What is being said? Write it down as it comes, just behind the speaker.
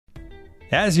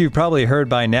As you've probably heard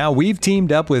by now, we've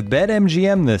teamed up with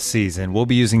BetMGM this season. We'll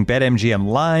be using BetMGM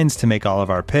lines to make all of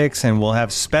our picks, and we'll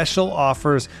have special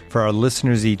offers for our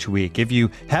listeners each week. If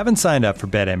you haven't signed up for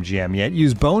BetMGM yet,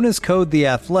 use bonus code The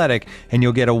Athletic, and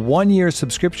you'll get a 1-year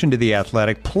subscription to The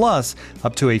Athletic, plus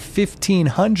up to a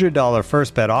 $1,500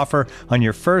 first bet offer on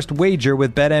your first wager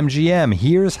with BetMGM.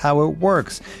 Here's how it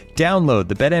works. Download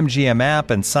the BetMGM app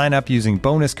and sign up using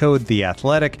bonus code The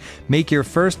Athletic. Make your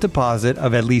first deposit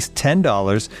of at least $10.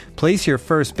 Place your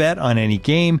first bet on any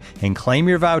game and claim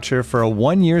your voucher for a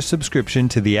 1-year subscription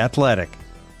to The Athletic.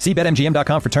 See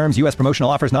BetMGM.com for terms. U.S. promotional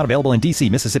offers not available in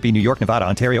D.C., Mississippi, New York, Nevada,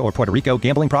 Ontario, or Puerto Rico.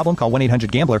 Gambling problem? Call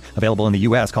 1-800-GAMBLER. Available in the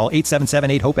U.S. Call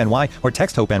 877-8-HOPE-NY or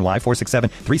text HOPE-NY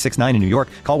 467-369 in New York.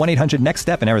 Call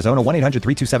 1-800-NEXT-STEP in Arizona.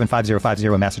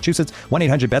 1-800-327-5050 in Massachusetts.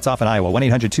 1-800-BETS-OFF in Iowa.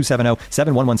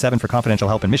 1-800-270-7117 for confidential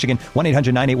help in Michigan.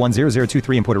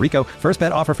 1-800-981-0023 in Puerto Rico. First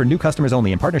bet offer for new customers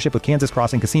only in partnership with Kansas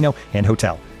Crossing Casino and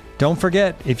Hotel. Don't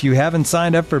forget, if you haven't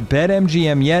signed up for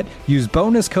BetMGM yet, use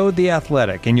bonus code The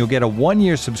Athletic, and you'll get a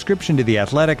 1-year subscription to The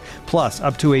Athletic, plus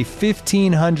up to a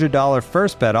 $1,500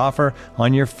 first bet offer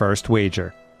on your first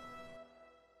wager.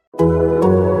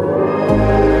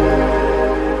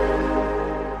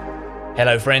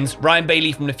 Hello friends, Ryan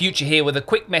Bailey from the future here with a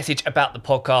quick message about the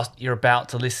podcast you're about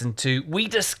to listen to. We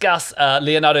discuss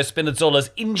Leonardo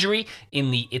Spinazzola's injury in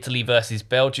the Italy versus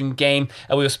Belgium game.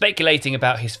 We were speculating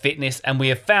about his fitness, and we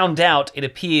have found out it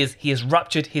appears he has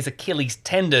ruptured his Achilles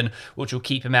tendon, which will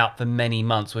keep him out for many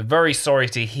months. We're very sorry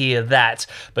to hear that,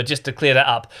 but just to clear that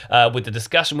up with the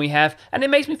discussion we have, and it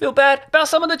makes me feel bad about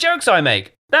some of the jokes I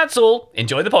make. That's all.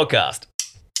 Enjoy the podcast.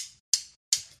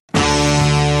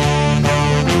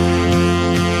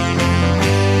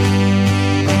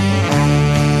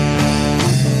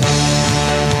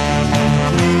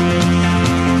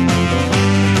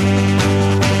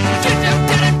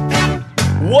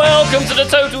 Welcome to the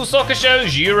Total Soccer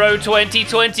Show's Euro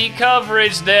 2020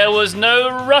 coverage. There was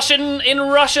no Russian in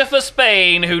Russia for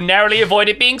Spain, who narrowly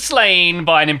avoided being slain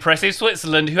by an impressive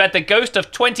Switzerland, who had the ghost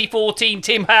of 2014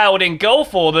 Tim Howard in goal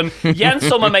for them. Jan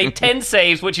Sommer made 10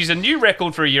 saves, which is a new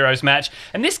record for a Euros match.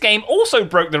 And this game also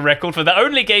broke the record for the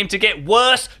only game to get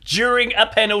worse during a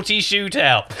penalty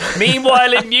shootout.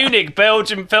 Meanwhile, in Munich,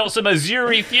 Belgium felt some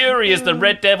Azzurri fury as the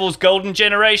Red Devils' golden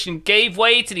generation gave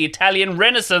way to the Italian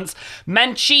Renaissance.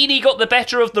 Mancini got the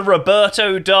better of the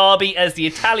Roberto Derby as the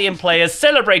Italian players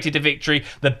celebrated the victory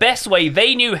the best way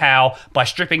they knew how, by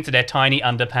stripping to their tiny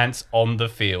underpants on the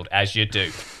field, as you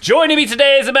do. Joining me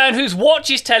today is a man whose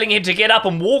watch is telling him to get up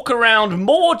and walk around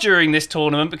more during this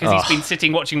tournament because he's been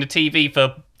sitting watching the TV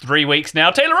for 3 weeks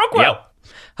now. Taylor Rockwell. Yep.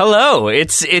 Hello.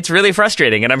 It's really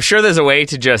frustrating, and I'm sure there's a way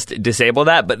to just disable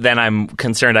that, but then I'm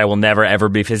concerned I will never, ever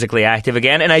be physically active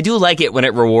again. And I do like it when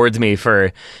it rewards me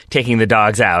for taking the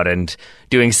dogs out and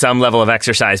doing some level of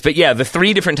exercise. But yeah, the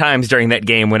 3 different times during that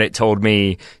game when it told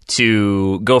me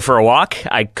to go for a walk,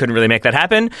 I couldn't really make that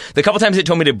happen. The couple times it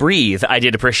told me to breathe, I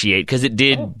did appreciate, because it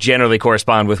did generally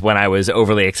correspond with when I was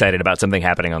overly excited about something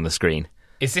happening on the screen.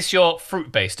 Is this your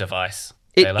fruit-based device?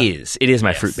 It is. It is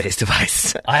my fruit-based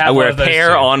device. I wear a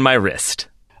pair on my wrist.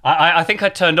 I think I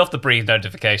turned off the breathe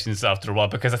notifications after a while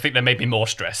because I think they made me more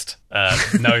stressed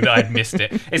knowing that I'd missed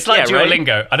it. It's like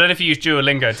Duolingo. Right? I don't know if you use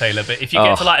Duolingo, Taylor, but if you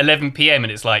get to like 11 p.m.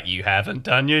 and it's like, you haven't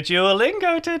done your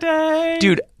Duolingo today.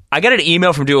 Dude, I got an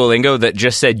email from Duolingo that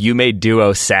just said, you made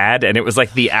Duo sad, and it was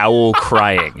like the owl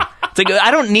crying. It's like,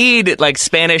 I don't need like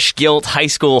Spanish guilt high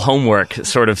school homework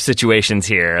sort of situations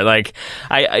here. Like,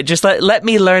 I just let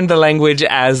me learn the language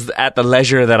as at the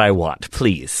leisure that I want,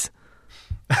 please.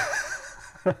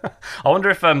 I wonder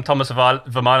if Thomas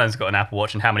Vermeulen's got an Apple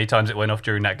Watch and how many times it went off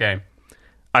during that game.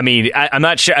 I mean, I'm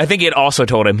not sure. I think it also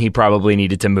told him he probably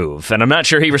needed to move, and I'm not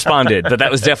sure he responded, but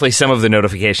that was definitely some of the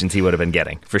notifications he would have been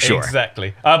getting, for sure.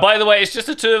 Exactly. By the way, it's just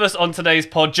the two of us on today's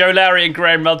pod. Joe Lowry and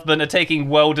Graham Ruthven are taking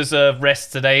well-deserved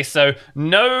rest today, so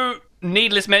no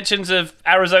needless mentions of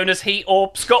Arizona's Heat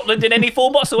or Scotland in any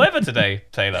form whatsoever today,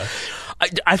 Taylor.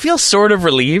 I feel sort of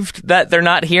relieved that they're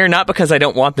not here, not because I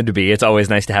don't want them to be. It's always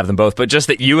nice to have them both, but just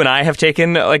that you and I have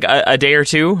taken like a day or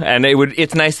two, and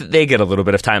it's nice that they get a little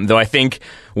bit of time, though I think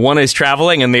one is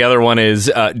traveling and the other one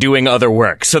is doing other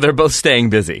work, so they're both staying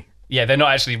busy. Yeah, they're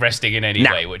not actually resting in any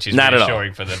way, which is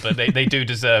reassuring for them. But they do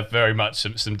deserve very much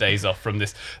some days off from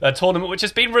this tournament, which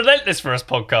has been relentless for us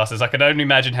podcasters. I can only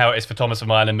imagine how it is for Thomas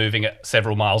Vermeulen moving at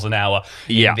several miles an hour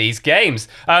in these games.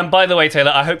 By the way,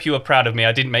 Taylor, I hope you were proud of me.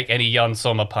 I didn't make any Jan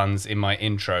Sommer puns in my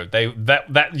intro.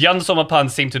 That Jan Sommer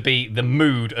puns seem to be the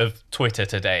mood of Twitter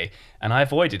today, and I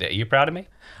avoided it. Are you proud of me?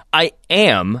 I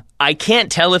am. I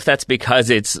can't tell if that's because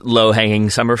it's low-hanging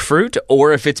summer fruit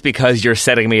or if it's because you're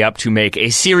setting me up to make a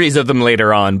series of them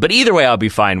later on. But either way, I'll be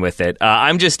fine with it. I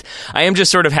am just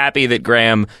sort of happy that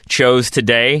Graham chose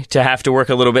today to have to work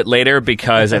a little bit later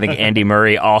because I think Andy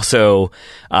Murray also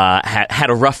had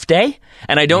a rough day.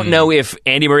 And I don't know if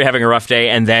Andy Murray having a rough day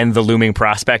and then the looming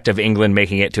prospect of England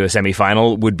making it to a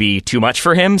semifinal would be too much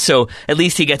for him. So at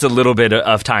least he gets a little bit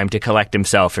of time to collect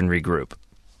himself and regroup.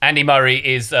 Andy Murray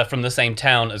is from the same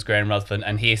town as Graham Ruthven,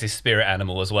 and he is his spirit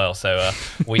animal as well. So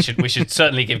we should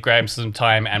certainly give Graham some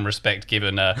time and respect,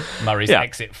 given Murray's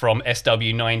exit from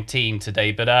SW19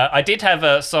 today. But I did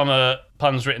have some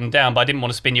puns written down, but I didn't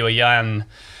want to spin you a yarn.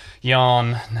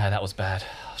 No, that was bad.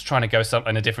 I was trying to go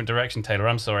in a different direction, Taylor.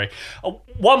 I'm sorry.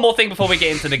 One more thing before we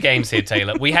get into the games here,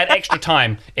 Taylor. We had extra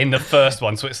time in the first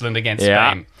one, Switzerland against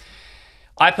Spain.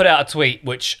 I put out a tweet,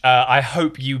 which I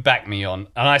hope you back me on.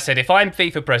 And I said, when I'm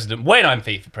FIFA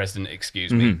president,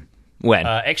 excuse me. When?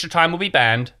 Extra time will be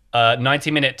banned.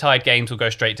 90-minute tied games will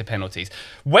go straight to penalties.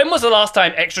 When was the last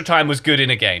time extra time was good in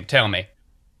a game? Tell me.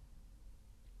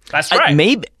 That's right.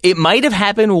 Maybe it might have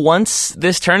happened once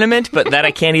this tournament, but that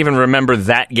I can't even remember.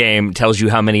 That game tells you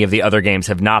how many of the other games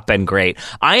have not been great.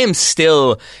 I am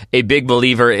still a big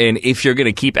believer in if you're going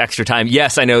to keep extra time.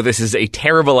 Yes, I know this is a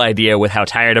terrible idea with how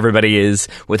tired everybody is,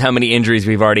 with how many injuries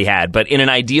we've already had. But in an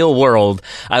ideal world,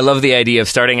 I love the idea of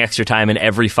starting extra time and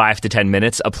every 5 to 10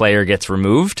 minutes a player gets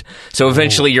removed. So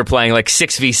eventually you're playing like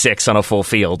 6v6 on a full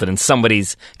field and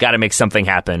somebody's got to make something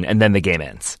happen and then the game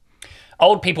ends.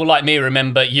 Old people like me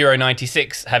remember Euro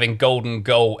 96 having golden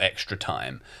goal extra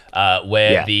time,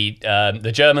 where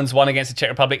the Germans won against the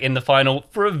Czech Republic in the final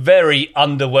for a very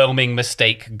underwhelming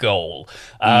mistake goal.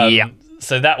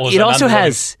 So that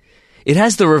was It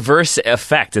has the reverse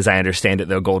effect, as I understand it,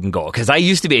 though, golden goal. Because I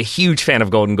used to be a huge fan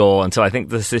of golden goal until I think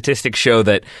the statistics show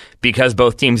that because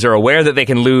both teams are aware that they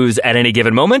can lose at any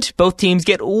given moment, both teams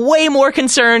get way more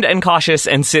concerned and cautious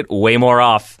and sit way more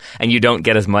off, and you don't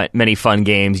get as many fun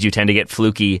games. You tend to get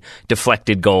fluky,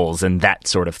 deflected goals and that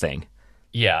sort of thing.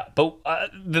 Yeah, but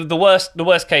the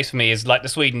worst case for me is like the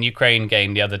Sweden-Ukraine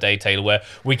game the other day, Taylor, where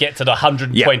we get to the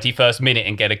 121st minute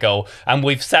and get a goal, and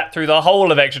we've sat through the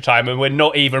whole of extra time and we're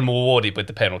not even rewarded with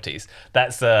the penalties.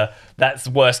 That's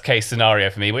worst case scenario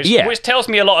for me, which tells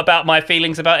me a lot about my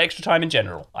feelings about extra time in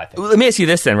general, I think. Let me ask you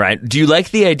this then, Ryan. Do you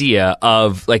like the idea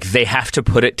of like they have to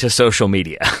put it to social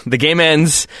media? The game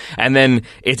ends and then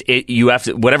you have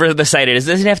to, whatever the site is,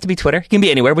 it doesn't have to be Twitter. It can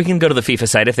be anywhere. We can go to the FIFA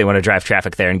site if they want to drive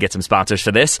traffic there and get some sponsors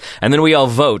for this, and then we all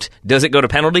vote. Does it go to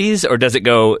penalties or does it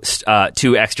go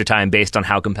to extra time based on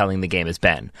how compelling the game has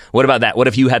been? What about that? What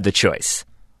if you had the choice?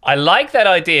 I like that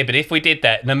idea, but if we did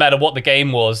that, no matter what the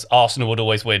game was, Arsenal would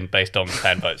always win based on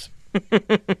fan votes.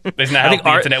 Isn't that how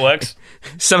the internet works?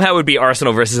 Somehow it would be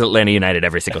Arsenal versus Atlanta United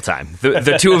every single time.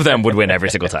 The two of them would win every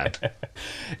single time.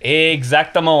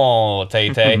 Exactement,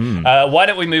 Tay-Tay. Why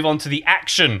don't we move on to the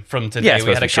action from today?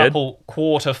 We had a couple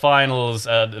quarterfinals,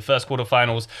 the first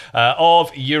quarterfinals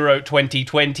of Euro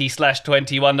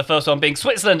 2020/21. The first one being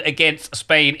Switzerland against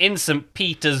Spain in St.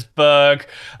 Petersburg.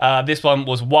 This one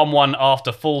was 1-1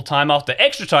 after full time, after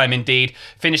extra time indeed,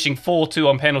 finishing 4-2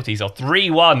 on penalties, or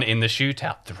 3-1 in the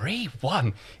shootout. 3-1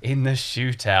 in the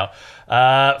shootout.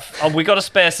 We got to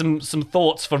spare some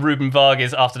thoughts for Ruben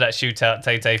Vargas after that shootout,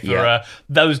 Tay-Tay, for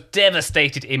those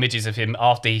devastated images of him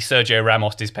after he Sergio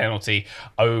Ramos his penalty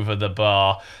over the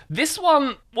bar. This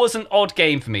one was an odd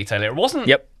game for me, Taylor. It wasn't.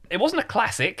 It wasn't a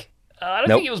classic. I don't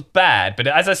think it was bad, but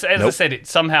as I said, it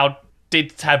somehow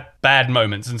did have bad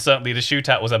moments, and certainly the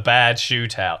shootout was a bad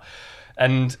shootout.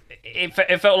 And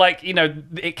it felt like,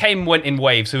 it went in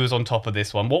waves who was on top of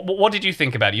this one. What did you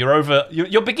think about it?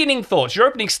 Your beginning thoughts, your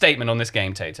opening statement on this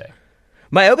game, Tay-Tay.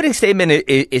 My opening statement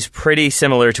is pretty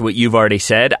similar to what you've already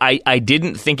said. I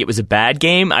didn't think it was a bad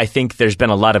game. I think there's been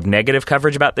a lot of negative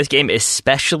coverage about this game,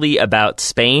 especially about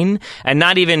Spain, and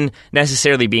not even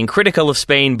necessarily being critical of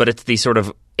Spain, but it's the sort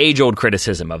of age-old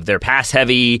criticism of they're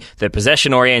pass-heavy, they're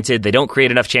possession-oriented, they don't create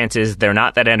enough chances, they're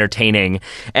not that entertaining.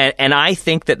 And I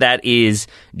think that is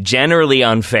generally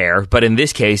unfair, but in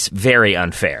this case, very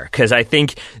unfair, because I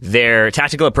think their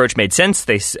tactical approach made sense.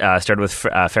 They started with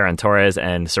Ferran Torres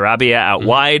and Sarabia out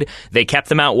wide. They kept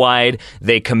them out wide.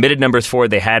 They committed numbers forward.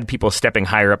 They had people stepping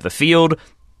higher up the field.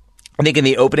 I think in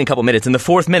the opening couple minutes, in the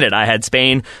fourth minute, I had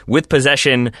Spain with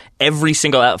possession. Every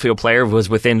single outfield player was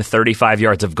within 35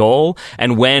 yards of goal.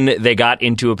 And when they got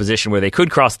into a position where they could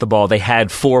cross the ball, they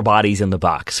had 4 bodies in the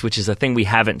box, which is a thing we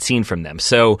haven't seen from them.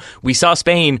 So we saw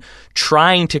Spain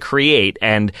trying to create.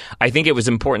 And I think it was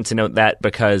important to note that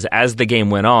because as the game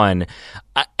went on,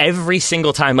 every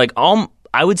single time,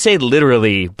 I would say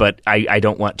literally, but I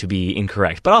don't want to be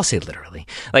incorrect, but I'll say literally.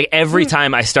 Like every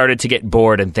time I started to get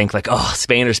bored and think like, oh,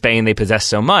 Spain, they possess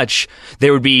so much,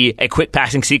 there would be a quick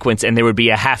passing sequence and there would be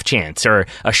a half chance or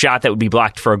a shot that would be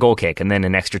blocked for a goal kick. And then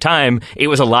in extra time, it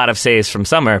was a lot of saves from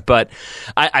Sommer. But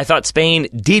I thought Spain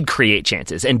did create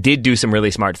chances and did do some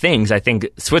really smart things. I think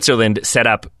Switzerland set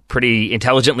up pretty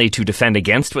intelligently to defend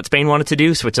against what Spain wanted to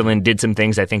do. Switzerland did some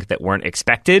things I think that weren't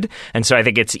expected. And so I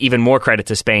think it's even more credit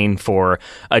to Spain for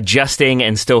adjusting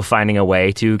and still finding a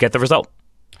way to get the result.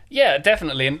 Yeah,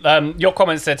 definitely. And your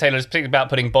comments there, Taylor, is particularly about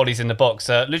putting bodies in the box.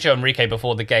 Lucho Enrique,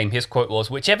 before the game, his quote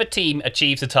was, whichever team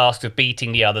achieves the task of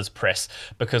beating the other's press,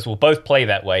 because we'll both play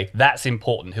that way, that's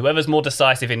important. Whoever's more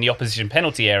decisive in the opposition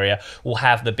penalty area will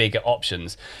have the bigger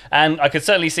options. And I could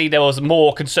certainly see there was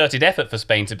more concerted effort for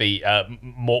Spain to be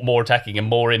more attacking and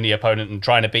more in the opponent and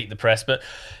trying to beat the press. But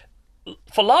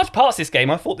for large parts of this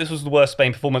game, I thought this was the worst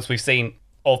Spain performance we've seen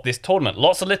of this tournament.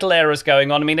 Lots of little errors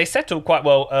going on. I mean, they settled quite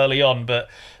well early on, but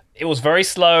it was very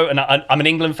slow, and I'm an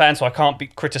England fan, so I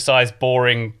can't criticise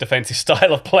boring defensive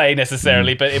style of play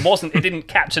necessarily, but it didn't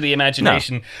capture the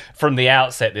imagination from the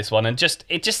outset, this one, and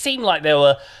it just seemed like they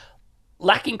were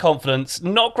lacking confidence,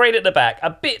 not great at the back, a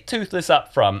bit toothless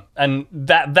up front, and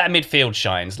that midfield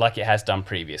shines like it has done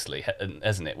previously,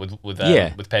 hasn't it? With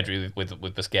Pedri,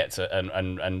 with Busquets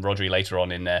and Rodri later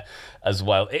on in there as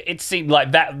well. It seemed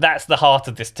like that's the heart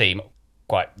of this team,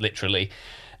 quite literally.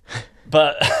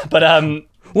 But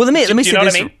well, let me say this. What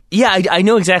I mean? Yeah, I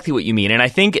know exactly what you mean. And I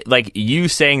think like you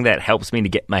saying that helps me to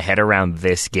get my head around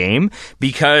this game,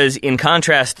 because in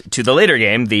contrast to the later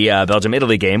game, the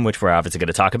Belgium-Italy game, which we're obviously going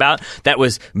to talk about, that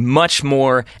was much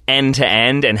more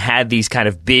end-to-end and had these kind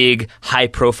of big,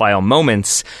 high-profile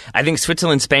moments. I think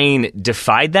Switzerland-Spain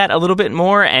defied that a little bit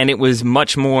more, and it was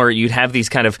much more, you'd have these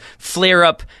kind of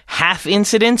flare-up half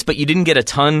incidents, but you didn't get a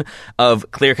ton of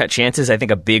clear-cut chances. I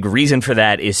think a big reason for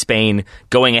that is Spain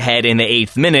going ahead in the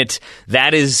 8th minute.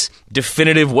 That is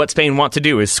definitive what Spain want to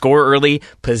do, is score early,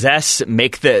 possess,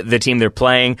 make the team they're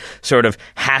playing sort of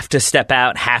have to step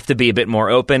out, have to be a bit more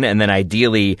open, and then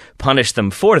ideally punish them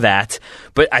for that.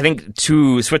 But I think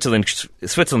to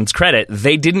Switzerland's credit,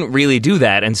 they didn't really do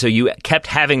that, and so you kept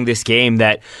having this game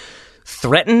that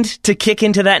threatened to kick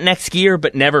into that next gear,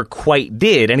 but never quite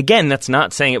did. And again, that's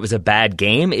not saying it was a bad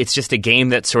game. It's just a game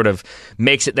that sort of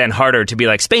makes it then harder to be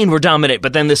like, Spain were dominant,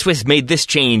 but then the Swiss made this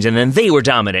change, and then they were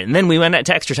dominant, and then we went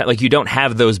to extra time. Like, you don't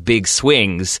have those big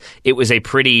swings. It was a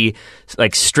pretty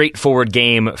like straightforward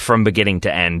game from beginning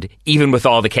to end, even with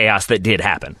all the chaos that did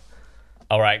happen.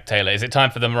 All right, Taylor, is it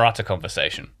time for the Morata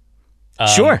conversation?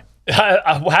 Sure.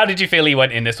 How did you feel he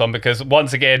went in this one? Because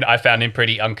once again, I found him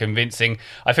pretty unconvincing.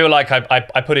 I feel like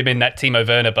I put him in that Timo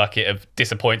Werner bucket of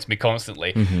disappoints me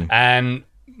constantly. Mm-hmm. And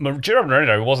Gerard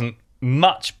Moreno wasn't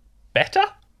much better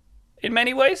in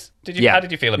many ways. How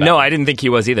did you feel about it? No, I didn't think he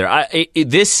was either.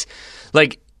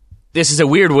 This is a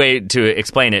weird way to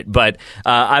explain it, but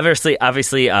obviously,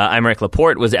 Aymeric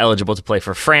Laporte was eligible to play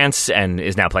for France and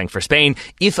is now playing for Spain.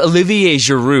 If Olivier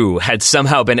Giroud had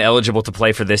somehow been eligible to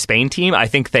play for this Spain team, I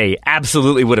think they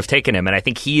absolutely would have taken him, and I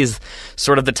think he is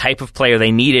sort of the type of player they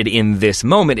needed in this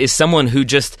moment, is someone who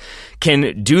just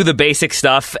can do the basic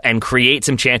stuff and create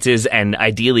some chances and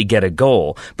ideally get a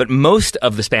goal. But most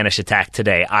of the Spanish attack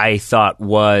today, I thought,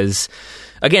 was,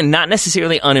 again, not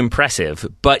necessarily unimpressive,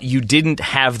 but you didn't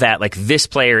have that, like, this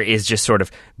player is just sort of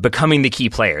becoming the key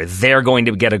player. They're going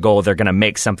to get a goal. They're going to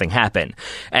make something happen.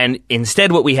 And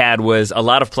instead what we had was a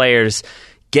lot of players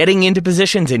getting into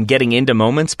positions and getting into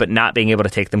moments, but not being able to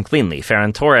take them cleanly.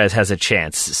 Ferran Torres has a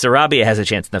chance. Sarabia has a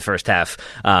chance in the first half.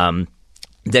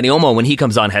 Dani Olmo, when he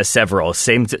comes on, has several.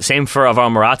 Same for Alvaro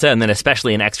Morata, and then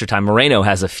especially in extra time, Moreno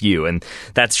has a few, and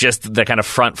that's just the kind of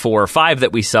front 4 or 5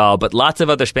 that we saw. But lots of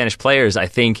other Spanish players, I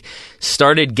think,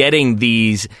 started getting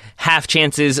these half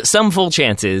chances, some full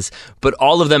chances, but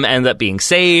all of them end up being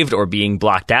saved or being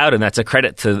blocked out, and that's a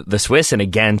credit to the Swiss, and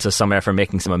again, to Sommer for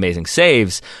making some amazing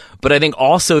saves. But I think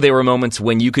also there were moments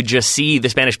when you could just see the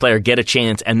Spanish player get a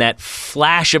chance and that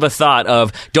flash of a thought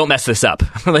of, don't mess this up.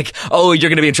 Like, oh,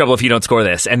 you're going to be in trouble if you don't score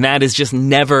this. And that is just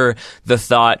never the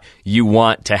thought you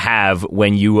want to have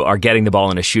when you are getting the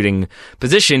ball in a shooting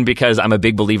position, because I'm a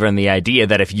big believer in the idea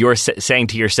that if you're saying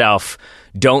to yourself,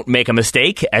 don't make a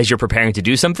mistake as you're preparing to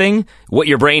do something, what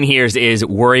your brain hears is,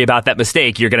 worry about that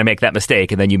mistake, you're going to make that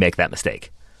mistake, and then you make that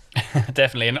mistake.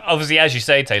 Definitely, and obviously, as you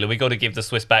say, Taylor, we got to give the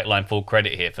Swiss backline full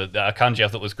credit here. For Akanji, I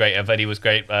thought was great. Avedi was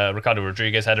great. Ricardo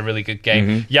Rodriguez had a really good game.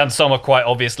 Mm-hmm. Jan Sommer, quite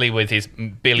obviously, with his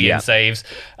billion saves,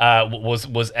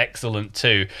 was excellent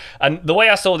too. And the way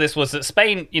I saw this was that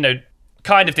Spain,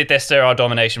 kind of did their sterile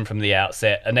domination from the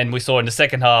outset, and then we saw in the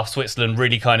second half Switzerland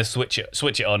really kind of switch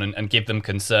it on and give them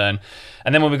concern.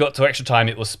 And then when we got to extra time,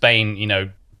 it was Spain,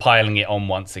 piling it on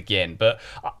once again. But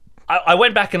I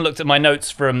went back and looked at my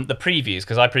notes from the previews,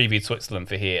 because I previewed Switzerland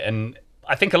for here, and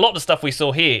I think a lot of the stuff we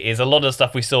saw here is a lot of the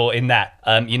stuff we saw in that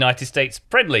United States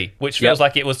friendly, which feels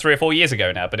like it was 3 or 4 years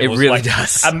ago now, but it was really like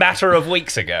does. a matter of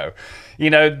weeks ago.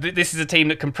 This is a team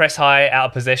that can press high out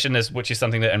of possession, which is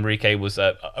something that Enrique was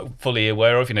fully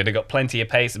aware of. They've got plenty of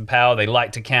pace and power. They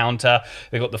like to counter.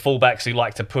 They've got the fullbacks who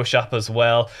like to push up as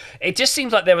well. It just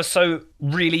seems like they were so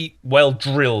really well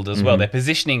drilled as well. Their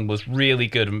positioning was really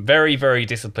good and very, very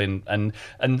disciplined. And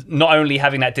not only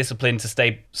having that discipline to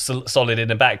stay solid in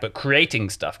the back, but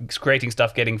creating stuff,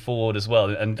 getting forward as well,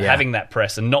 and having that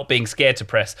press and not being scared to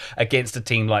press against a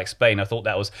team like Spain. I thought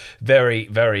that was very,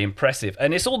 very impressive.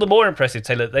 And it's all the more impressive,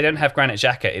 Taylor, they don't have Granit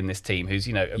Xhaka in this team, who's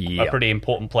a pretty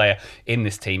important player in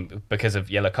this team because of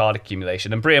yellow card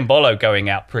accumulation, and Brian Bolo going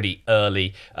out pretty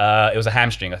early. It was a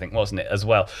hamstring, I think, wasn't it, as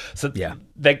well? So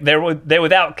they're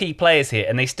without key players here,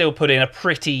 and they still put in a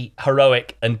pretty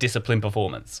heroic and disciplined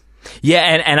performance. Yeah,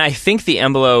 and I think the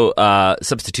Embolo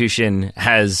substitution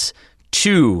has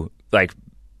two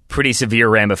pretty severe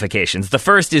ramifications. The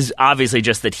first is obviously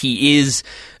just that he is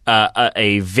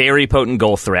a very potent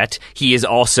goal threat. He is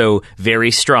also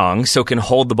very strong, so can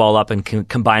hold the ball up and can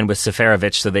combine with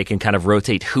Seferovic so they can kind of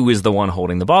rotate who is the one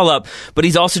holding the ball up. But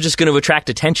he's also just going to attract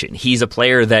attention. He's a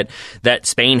player that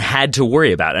Spain had to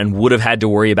worry about and would have had to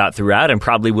worry about throughout, and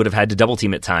probably would have had to double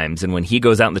team at times. And when he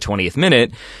goes out in the 20th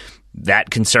minute, that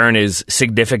concern is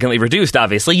significantly reduced,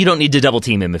 obviously. You don't need to double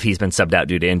team him if he's been subbed out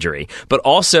due to injury. But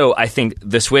also, I think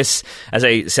the Swiss, as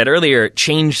I said earlier,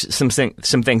 changed some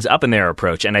things up in their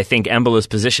approach. And I think Embolo's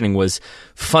positioning was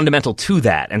fundamental to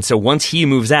that. And so once he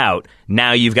moves out,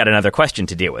 now you've got another question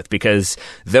to deal with. Because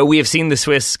though we have seen the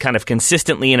Swiss kind of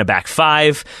consistently in a back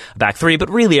five, back three, but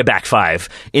really a back five,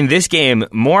 in this game,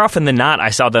 more often than not, I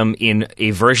saw them in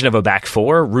a version of a back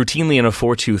four, routinely in a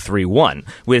 4-2-3-1,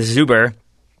 with Zuber,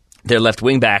 their left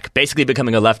wing back, basically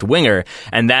becoming a left winger,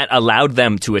 and that allowed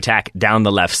them to attack down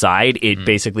the left side. It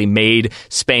basically made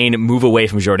Spain move away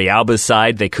from Jordi Alba's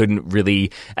side. They couldn't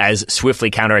really as swiftly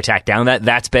counterattack down that.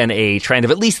 That's been a trend of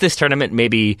at least this tournament,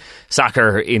 maybe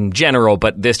soccer in general,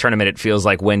 but this tournament it feels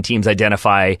like when teams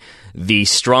identify the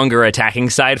stronger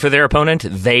attacking side for their opponent,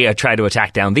 they try to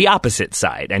attack down the opposite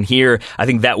side. And here, I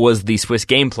think that was the Swiss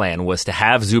game plan, was to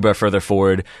have Zuber further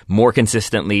forward more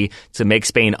consistently to make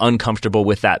Spain uncomfortable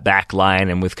with that back line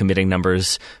and with committing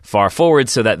numbers far forward,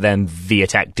 so that then the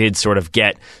attack did sort of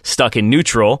get stuck in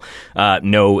neutral.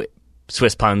 No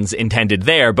Swiss puns intended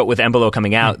there, but with Embolo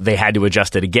coming out, they had to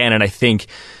adjust it again, and I think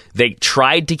they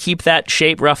tried to keep that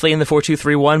shape roughly in the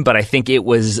 4-2-3-1, but I think it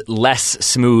was less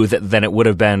smooth than it would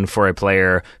have been for a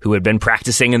player who had been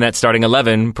practicing in that starting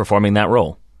 11 performing that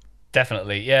role.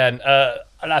 Definitely, yeah.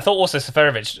 And I thought also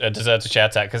Seferovic deserves a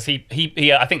shout out, because he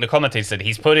I think the commentator said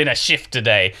he's put in a shift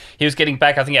today. He was getting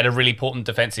back. I think he had a really important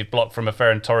defensive block from a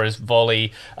Ferran Torres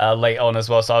volley late on as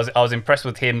well. So I was impressed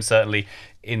with him certainly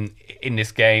in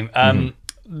this game.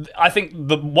 I think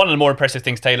one of the more impressive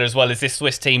things, Taylor, as well, is this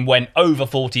Swiss team went over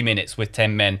 40 minutes with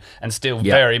 10 men and still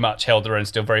very much held their own,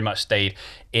 still very much stayed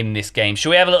in this game. Should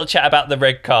we have a little chat about the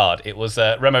red card? It was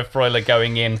Remo Freuler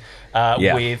going in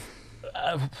with...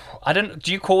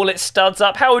 do you call it studs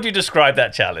up? How would you describe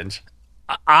that challenge?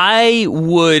 I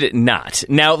would not.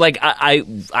 Now,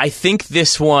 I think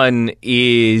this one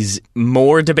is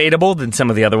more debatable than some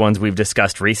of the other ones we've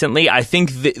discussed recently. I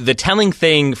think the telling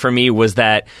thing for me was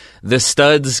that the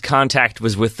studs contact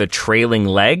was with the trailing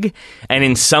leg. And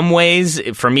in some ways,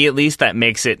 for me at least, that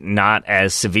makes it not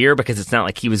as severe, because it's not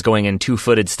like he was going in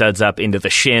two-footed studs up into the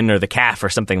shin or the calf or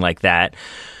something like that.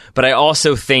 But I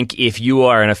also think if you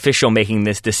are an official making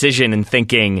this decision and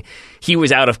thinking he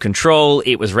was out of control,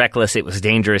 it was reckless, it was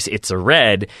dangerous, it's a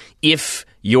red, if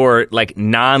your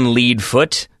non-lead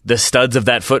foot, the studs of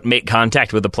that foot make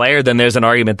contact with the player, then there's an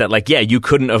argument that you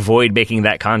couldn't avoid making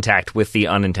that contact with the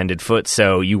unintended foot,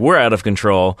 so you were out of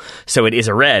control, so it is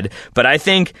a red. But I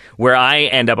think where I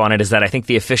end up on it is that I think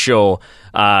the official,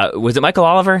 was it Michael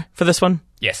Oliver for this one?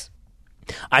 Yes.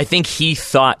 I think he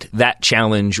thought that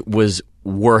challenge was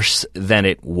worse than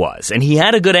it was. And he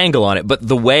had a good angle on it, but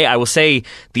the way, I will say,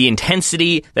 the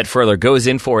intensity that Freuler goes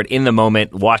in for it in the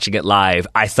moment, watching it live,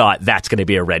 I thought that's going to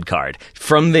be a red card.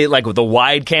 From the the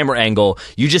wide camera angle,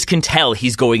 you just can tell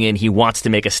he's going in, he wants to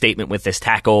make a statement with this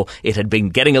tackle. It had been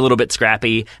getting a little bit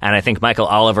scrappy, and I think Michael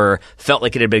Oliver felt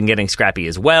like it had been getting scrappy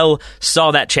as well,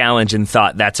 saw that challenge and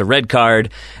thought that's a red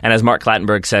card. And as Mark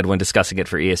Clattenburg said when discussing it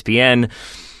for ESPN,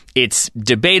 It's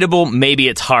debatable. Maybe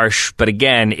it's harsh. But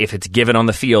again, if it's given on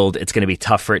the field, it's going to be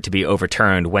tough for it to be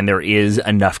overturned when there is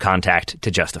enough contact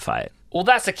to justify it. Well,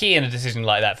 that's a key in a decision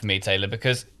like that for me, Taylor,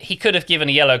 because he could have given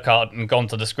a yellow card and gone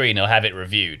to the screen or have it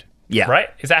reviewed. Yeah. Right?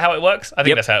 Is that how it works? I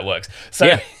think that's how it works.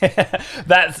 So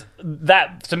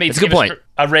that to me, it's a good point.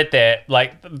 I read there,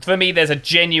 like, for me, there's a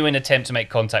genuine attempt to make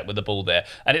contact with the ball there.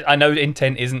 And I know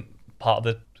intent isn't part of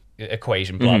the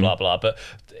equation, blah, blah, blah, but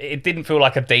it didn't feel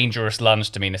like a dangerous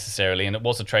lunge to me necessarily, and it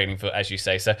was a training foot, as you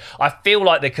say. So I feel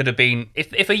like there could have been,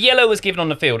 if a yellow was given on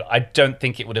the field, I don't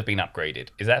think it would have been upgraded.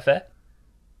 Is that fair?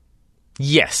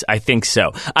 Yes, I think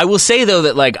so. I will say though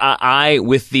that like I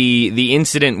with the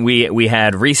incident we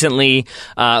had recently,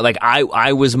 like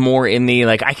I was more in the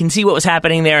like I can see what was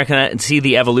happening there. I can see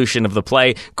the evolution of the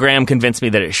play. Graham convinced me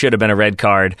that it should have been a red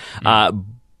card.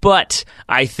 But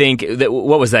I think that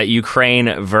what was that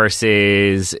Ukraine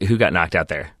versus who got knocked out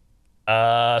there?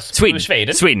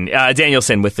 Sweden.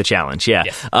 Danielson with the challenge, yeah.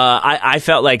 Yes. I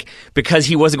felt like because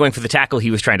he wasn't going for the tackle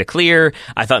he was trying to clear,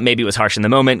 I thought maybe it was harsh in the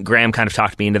moment. Graham kind of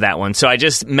talked me into that one. So I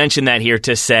just mentioned that here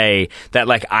to say that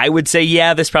like I would say,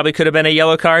 yeah, this probably could have been a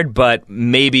yellow card, but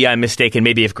maybe I'm mistaken.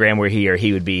 Maybe if Graham were here,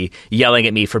 he would be yelling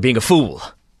at me for being a fool.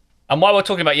 And while we're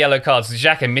talking about yellow cards,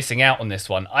 Xhaka missing out on this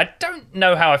one. I don't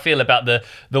know how I feel about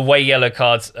the way yellow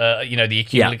cards,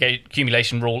 the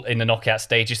accumulation rule in the knockout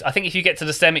stages. I think if you get to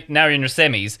the now you're in your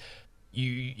semis,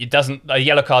 a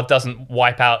yellow card doesn't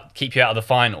keep you out of the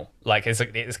final. Like it's a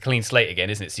clean slate again,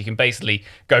 isn't it? So you can basically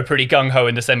go pretty gung ho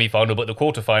in the semi-final, but the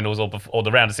quarterfinals or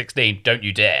the round of 16, don't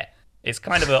you dare. It's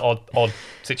kind of an odd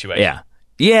situation.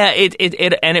 Yeah.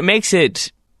 It makes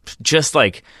it just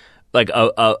like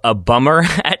a bummer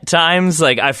at times.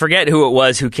 Like, I forget who it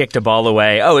was who kicked a ball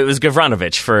away. Oh, it was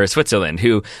Gavranovic for Switzerland,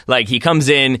 who, like, he comes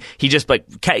in, he just, like,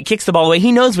 kicks the ball away.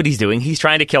 He knows what he's doing. He's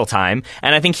trying to kill time.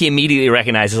 And I think he immediately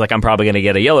recognizes, like, I'm probably going to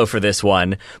get a yellow for this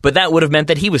one. But that would have meant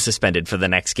that he was suspended for the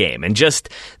next game. And just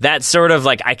that sort of,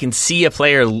 like, I can see a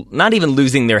player not even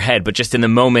losing their head, but just in the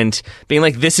moment being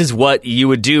like, this is what you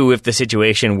would do if the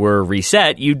situation were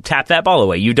reset. You'd tap that ball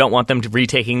away. You don't want them to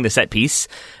retaking the set piece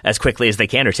as quickly as they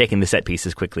can or taking the set piece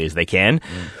as quickly as they can.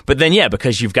 But then,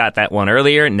 because you've got that one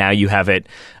earlier, now you have it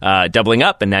doubling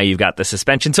up, and now you've got the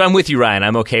suspension. So I'm with you, Ryan.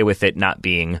 I'm okay with it not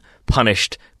being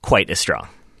punished quite as strong.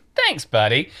 Thanks,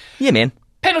 buddy. Yeah, man.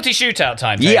 Penalty shootout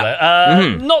time,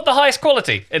 Taylor. Not the highest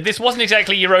quality. This wasn't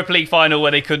exactly Europa League final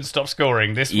where they couldn't stop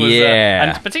scoring. This was,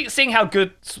 and particularly seeing how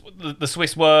good the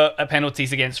Swiss were at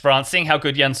penalties against France, seeing how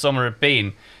good Jan Sommer had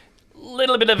been.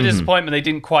 Little bit of a disappointment they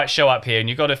didn't quite show up here, and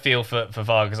you got to feel for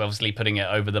Vargas obviously putting it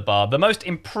over the bar. The most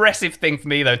impressive thing for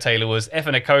me though, Taylor, was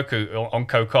Evan Ekoku on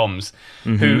co-coms,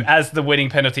 who, as the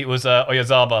winning penalty, it was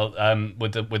Oyarzabal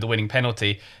with the winning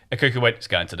penalty. Ekoku went, it's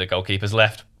going to the goalkeeper's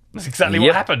left. That's exactly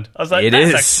what happened. I was like,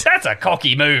 that's a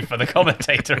cocky move for the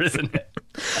commentator, isn't it?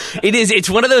 It is. It's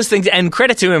one of those things, and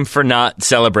credit to him for not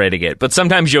celebrating it. But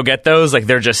sometimes you'll get those, like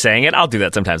they're just saying it. I'll do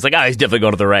that sometimes. Like, he's definitely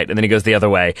going to the right, and then he goes the other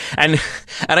way. And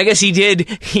I guess he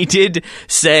did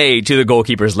say to the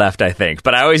goalkeeper's left, I think.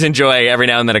 But I always enjoy every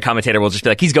now and then a commentator will just be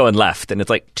like, he's going left, and it's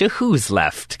like, to whose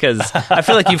left? Because I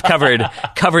feel like you've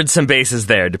covered some bases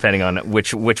there, depending on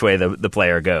which way the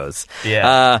player goes.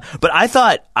 Yeah. But I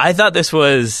thought this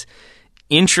was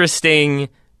interesting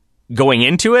going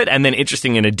into it, and then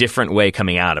interesting in a different way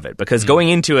coming out of it. Because going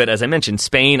into it, as I mentioned,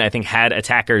 Spain, I think, had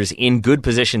attackers in good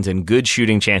positions and good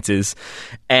shooting chances.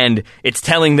 And it's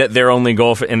telling that their only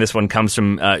goal in this one comes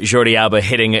from Jordi Alba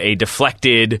hitting a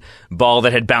deflected ball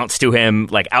that had bounced to him,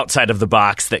 like, outside of the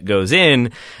box that goes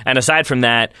in. And aside from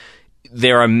that,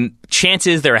 there are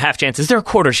chances, there are half chances, there are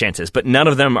quarter chances, but none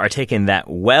of them are taken that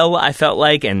well, I felt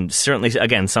like, and certainly,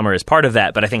 again, Sommer is part of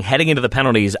that, but I think heading into the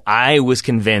penalties, I was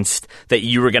convinced that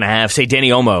you were going to have, say, Dani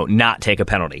Olmo not take a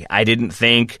penalty. I didn't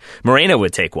think Moreno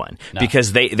would take one,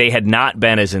 because they had not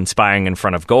been as inspiring in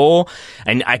front of goal,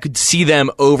 and I could see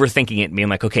them overthinking it and being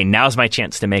like, okay, now's my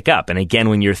chance to make up. And again,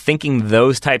 when you're thinking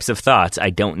those types of thoughts, I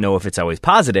don't know if it's always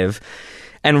positive.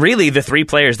 And really, the three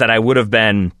players that I would have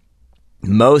been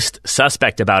most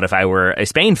suspect about if I were a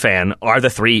Spain fan are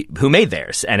the three who made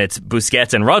theirs. And it's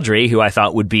Busquets and Rodri, who I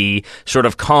thought would be sort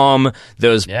of calm,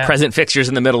 those present fixtures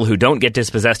in the middle who don't get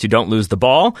dispossessed, who don't lose the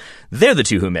ball. They're the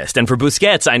two who missed. And for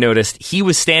Busquets, I noticed he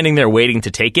was standing there waiting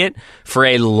to take it for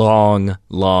a long,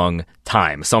 long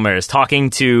time. Sommer is talking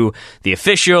to the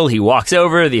official. He walks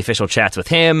over. The official chats with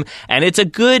him. And it's a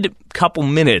good couple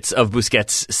minutes of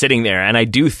Busquets sitting there. And I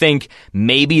do think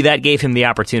maybe that gave him the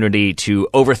opportunity to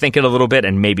overthink it a little bit,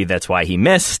 and maybe that's why he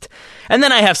missed. And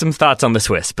then I have some thoughts on the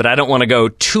Swiss, but I don't want to go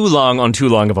too long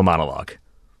of a monologue.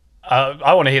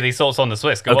 I want to hear these thoughts on the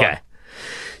Swiss. Go on.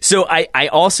 So I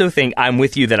also think I'm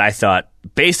with you that I thought,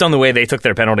 based on the way they took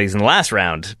their penalties in the last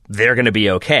round, they're going to be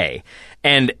okay.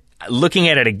 And looking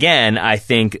at it again, I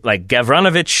think like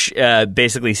Gavranovic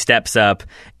basically steps up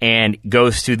and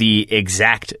goes to the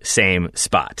exact same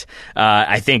spot.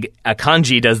 I think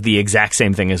Akanji does the exact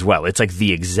same thing as well. It's like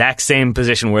the exact same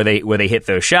position where they hit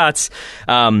those shots.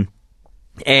 Unai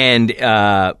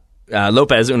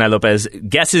Lopez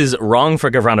guesses wrong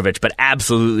for Gavranovic, but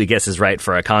absolutely guesses right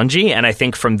for Akanji. And I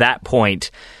think from that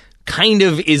point, kind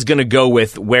of is going to go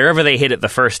with wherever they hit it the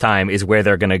first time is where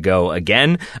they're going to go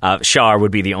again. Schär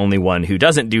would be the only one who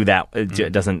doesn't do that,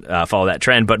 doesn't follow that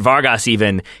trend. But Vargas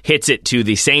even hits it to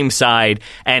the same side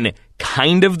and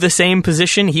kind of the same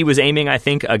position he was aiming, I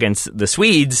think, against the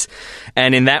Swedes.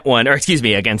 And in that one,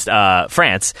 against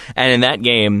France. And in that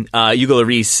game, Hugo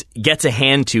Lloris gets a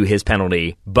hand to his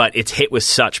penalty, but it's hit with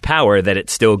such power that it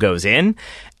still goes in.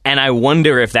 And I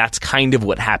wonder if that's kind of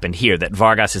what happened here, that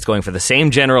Vargas is going for the same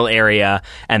general area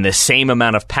and the same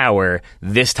amount of power.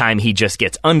 This time he just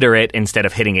gets under it instead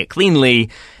of hitting it cleanly.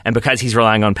 And because he's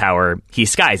relying on power, he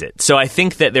skies it. So I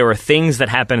think that there were things that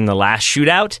happened in the last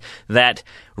shootout that,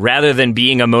 rather than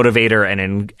being a motivator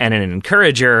and an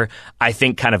encourager, I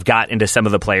think kind of got into some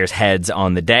of the players' heads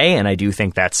on the day. And I do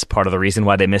think that's part of the reason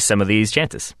why they missed some of these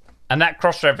chances. And that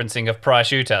cross-referencing of prior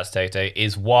shootouts, Tate,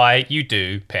 is why you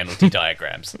do penalty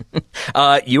diagrams.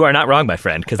 You are not wrong, my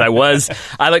friend, because I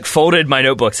folded my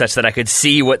notebook such that I could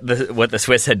see what the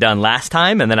Swiss had done last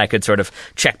time, and then I could sort of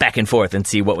check back and forth and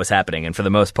see what was happening. And for the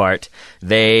most part,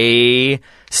 they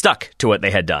stuck to what they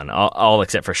had done. All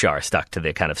except for Schär stuck to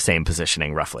the kind of same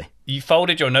positioning, roughly. You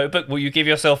folded your notebook. Will you give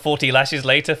yourself 40 lashes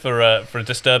later for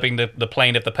disturbing the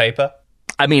plane of the paper?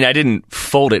 I mean, I didn't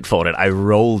fold it. I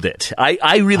rolled it.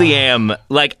 I really am,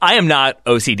 I am not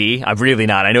OCD. I'm really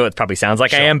not. I know it probably sounds like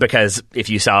sure. I am, because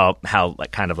if you saw how,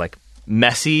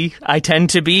 messy I tend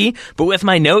to be, but with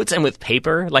my notes and with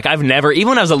paper, I've never, even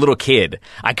when I was a little kid,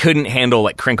 I couldn't handle,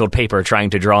 crinkled paper trying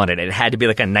to draw on it. It had to be,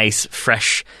 a nice,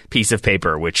 fresh piece of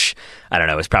paper, which, I don't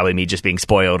know, is probably me just being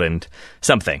spoiled and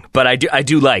something. But I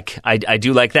do like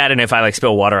that, and if I,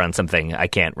 spill water on something, I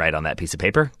can't write on that piece of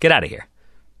paper. Get out of here.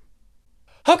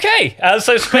 Okay,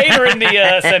 so Spain are in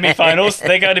the semi-finals.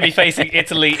 They're going to be facing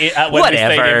Italy at Wembley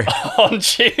Stadium on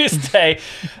Tuesday.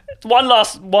 One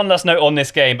last note on this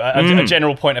game, a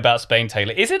general point about Spain,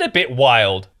 Taylor. Is it a bit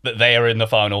wild that they are in the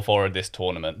Final Four of this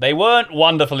tournament? They weren't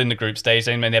wonderful in the group stage.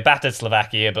 I mean, they battered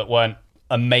Slovakia, but weren't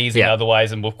amazing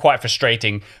otherwise, and were quite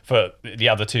frustrating for the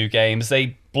other two games.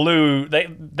 They went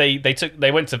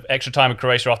to extra time with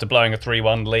Croatia after blowing a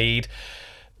 3-1 lead.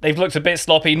 They've looked a bit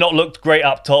sloppy, not looked great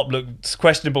up top, looked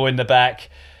questionable in the back.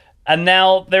 And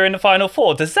now they're in the Final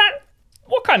Four.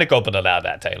 What kind of God would allow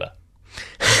that, Taylor?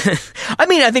 I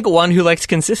mean, I think one who likes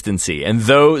consistency. And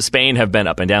though Spain have been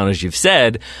up and down, as you've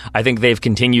said, I think they've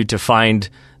continued to find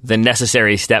the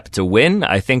necessary step to win.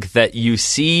 I think that you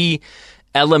see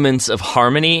elements of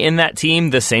harmony in that team,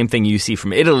 the same thing you see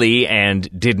from Italy and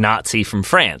did not see from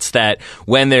France. That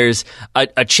when there's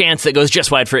a chance that goes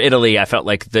just wide for Italy, I felt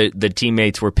like the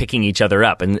teammates were picking each other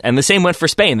up. And the same went for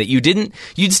Spain, that you'd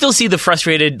still see the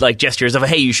frustrated gestures of,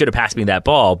 hey, you should have passed me that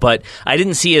ball. But I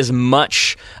didn't see as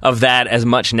much of that, as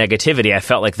much negativity. I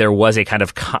felt like there was a kind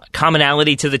of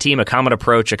commonality to the team, a common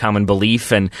approach, a common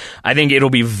belief. And I think it'll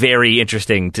be very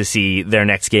interesting to see their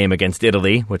next game against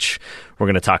Italy, which we're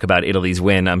going to talk about Italy's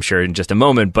win, I'm sure, in just a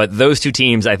moment. But those two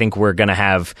teams, I think we're going to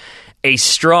have a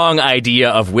strong idea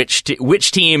of which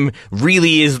team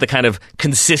really is the kind of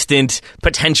consistent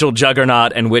potential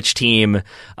juggernaut and which team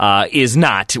is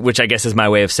not, which I guess is my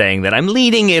way of saying that I'm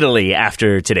leading Italy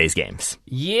after today's games.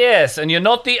 Yes, and you're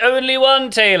not the only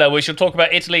one, Taylor. We shall talk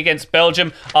about Italy against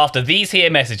Belgium after these here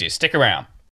messages. Stick around.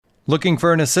 Looking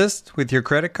for an assist with your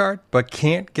credit card but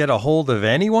can't get a hold of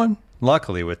anyone?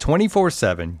 Luckily, with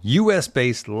 24/7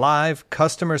 US-based live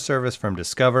customer service from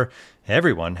Discover,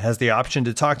 everyone has the option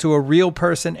to talk to a real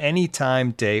person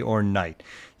anytime, day or night.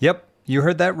 Yep, you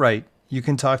heard that right. You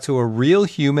can talk to a real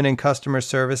human in customer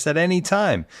service at any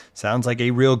time. Sounds like a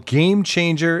real game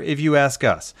changer if you ask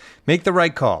us. Make the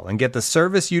right call and get the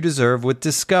service you deserve with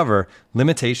Discover.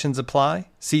 Limitations apply.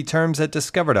 See terms at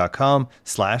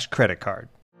discover.com/creditcard.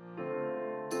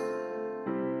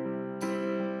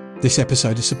 This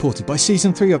episode is supported by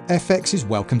Season 3 of FX's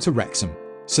Welcome to Wrexham.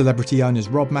 Celebrity owners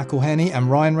Rob McElhenney and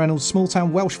Ryan Reynolds'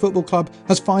 small-town Welsh football club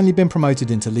has finally been promoted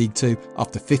into League 2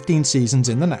 after 15 seasons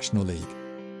in the National League.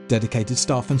 Dedicated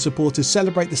staff and supporters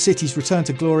celebrate the city's return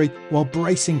to glory while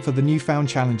bracing for the newfound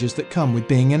challenges that come with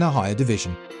being in a higher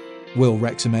division. Will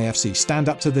Wrexham AFC stand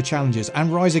up to the challenges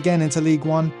and rise again into League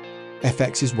 1?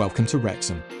 FX's Welcome to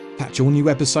Wrexham. Catch all new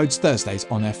episodes Thursdays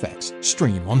on FX.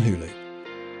 Stream on Hulu.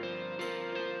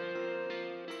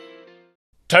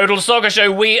 Total Soccer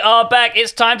Show, we are back.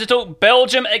 It's time to talk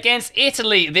Belgium against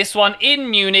Italy. This one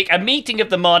in Munich, a meeting of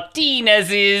the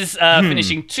Martinezes,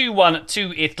 finishing 2-1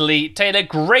 to Italy. Taylor,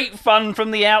 great fun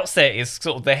from the outset is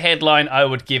sort of the headline I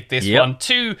would give this one.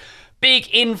 Two big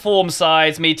inform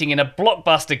sides meeting in a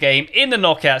blockbuster game in the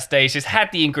knockout stages,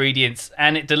 had the ingredients,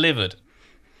 and it delivered.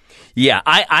 Yeah,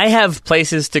 I have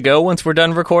places to go once we're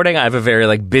done recording. I have a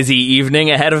very busy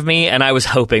evening ahead of me, and I was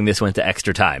hoping this went to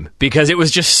extra time because it was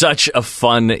just such a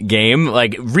fun game.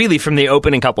 Really from the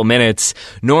opening couple minutes.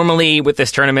 Normally with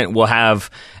this tournament, we'll have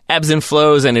ebbs and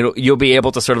flows, and you'll be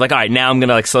able to sort of all right, now I'm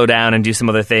gonna slow down and do some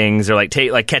other things, or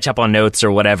catch up on notes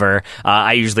or whatever.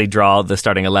 I usually draw the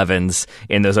starting 11s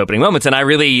in those opening moments, and I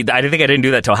think I didn't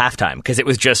do that till halftime because it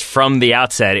was just from the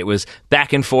outset. It was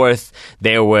back and forth.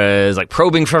 There was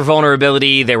probing for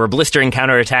vulnerability. There were blistering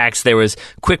counterattacks. There was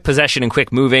quick possession and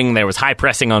quick moving. There was high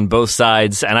pressing on both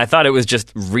sides, and I thought it was just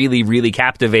really, really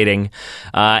captivating,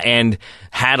 and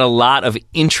had a lot of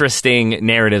interesting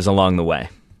narratives along the way.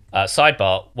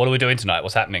 Sidebar, what are we doing tonight?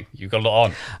 What's happening? You've got a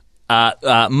lot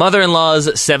on. Mother-in-law's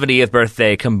 70th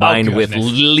birthday combined with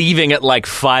leaving at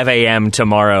 5 a.m.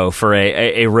 tomorrow for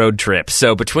a road trip.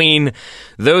 So between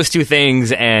those two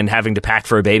things and having to pack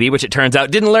for a baby, which it turns out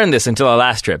didn't learn this until our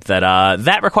last trip,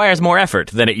 that requires more effort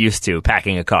than it used to,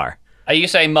 packing a car. Are you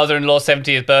saying mother-in-law's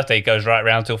 70th birthday goes right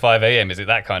around till 5 a.m.? Is it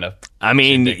that kind of... I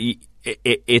mean,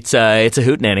 it's a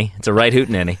hootenanny. It's a right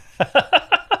hootenanny.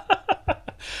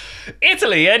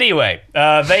 Italy, anyway,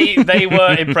 they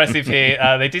were impressive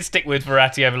here. They did stick with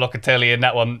Verratti over Locatelli, and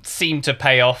that one seemed to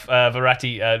pay off.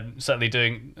 Verratti certainly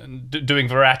doing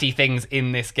Verratti things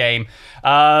in this game.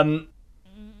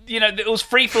 It was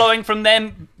free-flowing from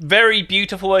them. Very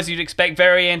beautiful, as you'd expect.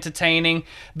 Very entertaining.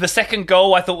 The second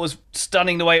goal, I thought, was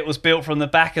stunning the way it was built from the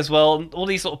back as well. All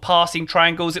these sort of passing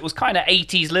triangles. It was kind of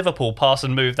 80s Liverpool, pass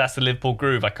and move. That's the Liverpool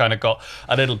groove. I kind of got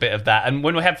a little bit of that. And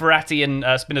when we had Verratti and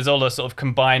Spinazzola sort of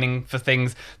combining for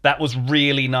things, that was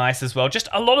really nice as well. Just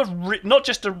a lot of, not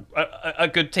just a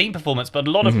good team performance, but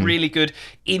a lot of really good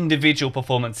individual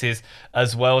performances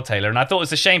as well, Taylor. And I thought it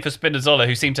was a shame for Spinazzola,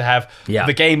 who seemed to have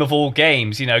the game of all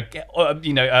games,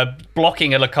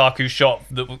 blocking a Lukaku shot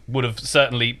that would have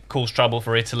certainly caused trouble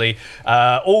for Italy,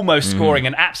 almost scoring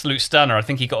an absolute stunner. I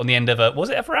think he got on the end of was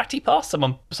it a Verratti pass?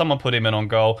 Someone put him in on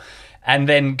goal, and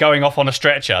then going off on a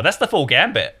stretcher. That's the full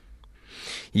gambit.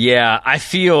 Yeah, I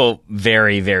feel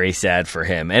very, very sad for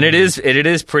him. And it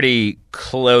is pretty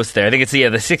close there. I think it's the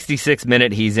 66th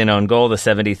minute he's in on goal. The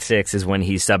 76th is when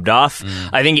he's subbed off.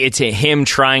 I think it's him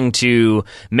trying to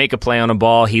make a play on a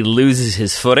ball. He loses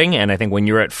his footing, and I think when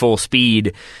you're at full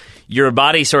speed, your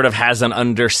body sort of has an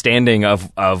understanding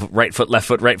of right foot, left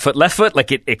foot, right foot, left foot.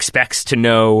 It expects to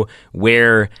know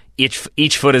where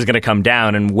each foot is going to come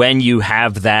down. And when you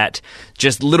have that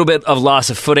just little bit of loss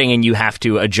of footing and you have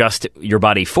to adjust your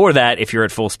body for that, if you're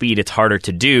at full speed, it's harder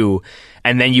to do.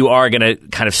 And then you are going to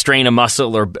kind of strain a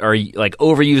muscle or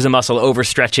overuse a muscle,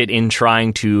 overstretch it in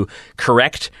trying to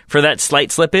correct for that slight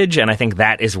slippage. And I think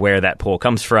that is where that pull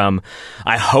comes from.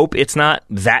 I hope it's not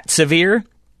that severe,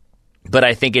 but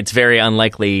I think it's very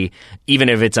unlikely, even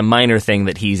if it's a minor thing,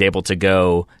 that he's able to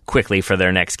go quickly for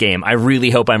their next game. I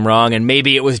really hope I'm wrong, and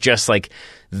maybe it was just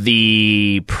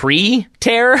the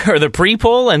pre-tear or the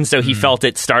pre-pull, and so he felt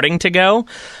it starting to go.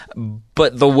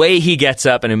 But the way he gets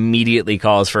up and immediately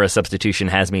calls for a substitution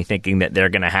has me thinking that they're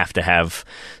going to have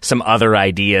some other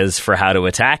ideas for how to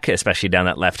attack, especially down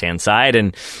that left-hand side,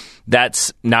 and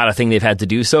that's not a thing they've had to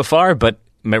do so far, but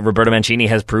Roberto Mancini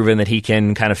has proven that he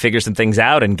can kind of figure some things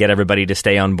out and get everybody to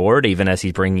stay on board, even as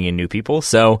he's bringing in new people.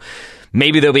 So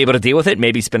maybe they'll be able to deal with it.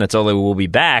 Maybe Spinazzola will be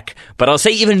back. But I'll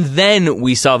say even then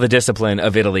we saw the discipline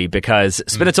of Italy, because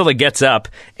Spinazzola gets up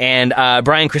and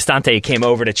Brian Cristante came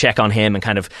over to check on him and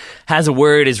kind of has a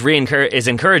word, is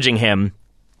encouraging him.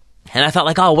 And I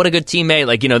thought, oh, what a good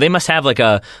teammate. They must have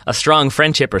a strong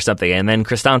friendship or something. And then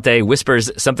Cristante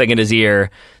whispers something in his ear.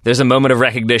 There's a moment of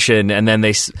recognition, and then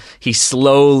he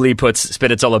slowly puts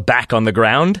Spinazzola back on the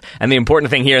ground. And the important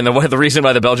thing here, and the reason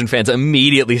why the Belgian fans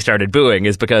immediately started booing,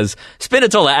 is because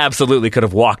Spinazzola absolutely could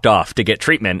have walked off to get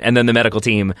treatment, and then the medical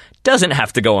team doesn't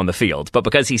have to go on the field. But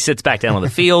because he sits back down on the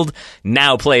field,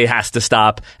 now play has to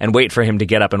stop and wait for him to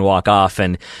get up and walk off.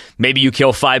 And maybe you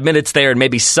kill 5 minutes there, and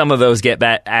maybe some of those get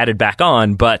added back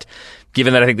on, but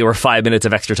given that I think there were 5 minutes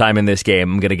of extra time in this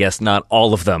game, I'm going to guess not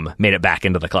all of them made it back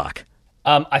into the clock.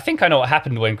 I think I know what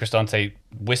happened when Cristante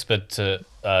whispered to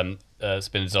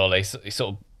Spinazzola. He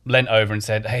sort of leant over and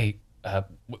said, "Hey,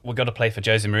 we've got to play for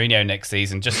Jose Mourinho next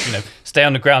season. Just stay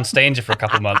on the ground, stay injured for a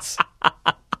couple of months.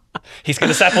 He's going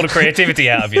to sap all the creativity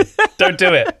out of you. Don't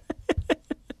do it."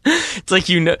 It's like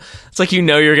you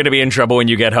know you're going to be in trouble when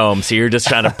you get home, so you're just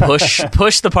trying to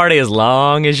push the party as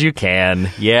long as you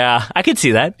can. Yeah, I could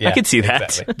see that. I could see that.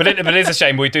 Exactly. But it is a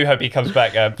shame. We do hope he comes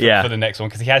back for the next one,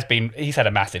 because he's had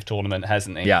a massive tournament,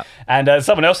 hasn't he? Yeah. And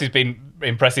someone else who's been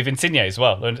impressive, Insigne as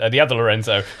well, the other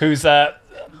Lorenzo, who's just,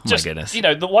 my goodness,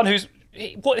 the one who's.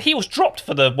 He was dropped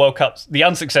for the World Cup, the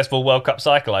unsuccessful World Cup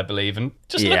cycle, I believe, and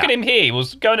just look at him here. He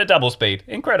was going at double speed.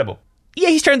 Incredible. Yeah,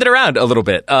 he's turned it around a little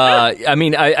bit. I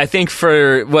mean, I think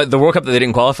for the World Cup that they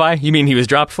didn't qualify, you mean he was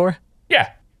dropped for?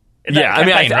 Yeah.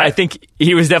 I think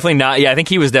he was definitely not. Yeah, I think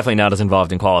he was definitely not as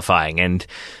involved in qualifying, and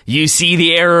you see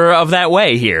the error of that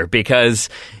way here, because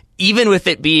even with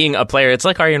it being a player, it's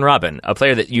like Arjen Robben, a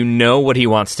player that you know what he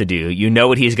wants to do, you know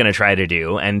what he's going to try to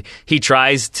do, and he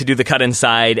tries to do the cut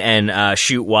inside and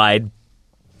shoot wide,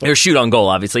 or shoot on goal.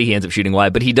 Obviously, he ends up shooting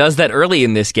wide, but he does that early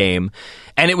in this game,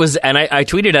 and I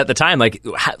tweeted at the time,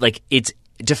 like it's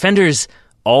defenders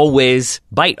always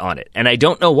bite on it, and I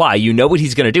don't know why. You know what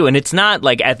he's going to do, and it's not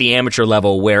like at the amateur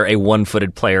level where a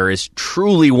one-footed player is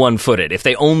truly one-footed. If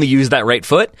they only use that right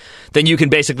foot, then you can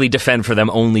basically defend for them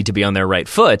only to be on their right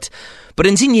foot. But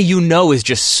Insigne, is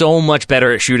just so much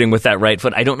better at shooting with that right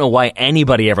foot. I don't know why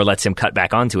anybody ever lets him cut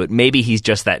back onto it. Maybe he's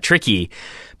just that tricky.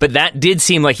 But that did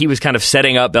seem like he was kind of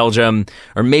setting up Belgium,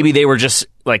 or maybe they were just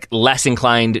like less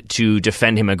inclined to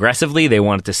defend him aggressively. They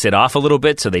wanted to sit off a little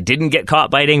bit so they didn't get caught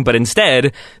biting, but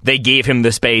instead they gave him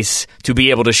the space to be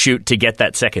able to shoot to get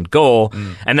that second goal.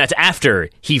 And that's after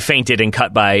he feinted and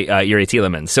cut by Yuri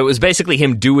Tielemans. So it was basically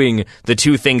him doing the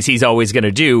two things he's always going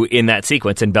to do in that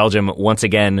sequence, and Belgium, once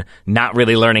again, not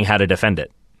really learning how to defend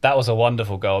it. That was a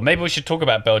wonderful goal. Maybe we should talk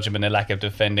about Belgium and their lack of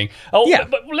defending. Oh, yeah.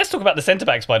 But let's talk about the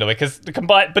centre-backs, by the way, because the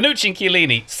combined Bonucci and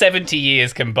Chiellini, 70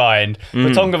 years combined.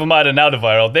 Vertonghen, Vermaelen and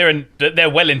Alderweireld, they're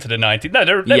well into the 90s.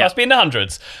 No, they must be in the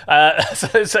hundreds.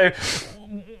 So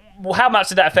how much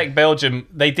did that affect Belgium?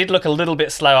 They did look a little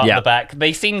bit slow up the back.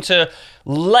 They seemed to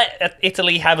let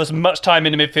Italy have as much time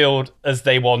in the midfield as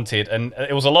they wanted, and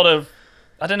it was a lot of...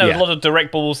 a lot of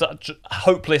direct balls,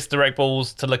 hopeless direct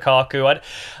balls to Lukaku.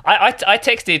 I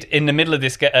texted in the middle of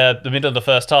the middle of the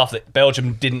first half that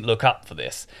Belgium didn't look up for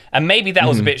this, and maybe that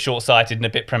was a bit short-sighted and a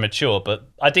bit premature. But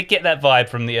I did get that vibe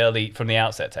from the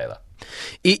outset, Taylor.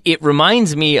 It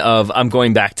reminds me of, I'm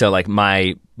going back to like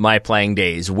my playing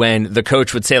days when the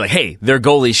coach would say like, "Hey, their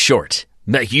goalie's short.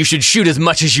 Like, you should shoot as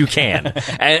much as you can."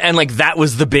 and like that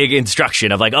was the big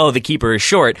instruction of like, oh, the keeper is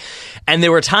short. And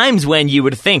there were times when you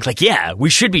would think like, yeah, we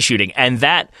should be shooting, and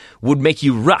that would make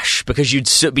you rush because you'd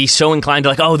be so inclined to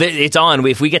like, oh, it's on.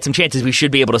 If we get some chances, we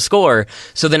should be able to score.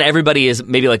 So then everybody is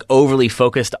maybe like overly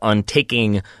focused on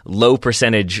taking low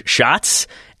percentage shots,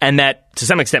 and that to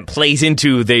some extent plays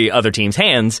into the other team's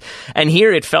hands. And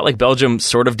here it felt like Belgium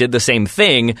sort of did the same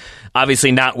thing,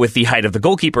 obviously not with the height of the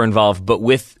goalkeeper involved, but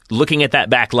with looking at that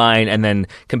back line and then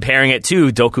comparing it to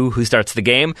Doku, who starts the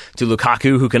game, to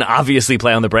Lukaku, who can obviously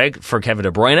play on the break, for Kevin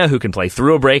De Bruyne, who can play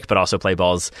through a break but also play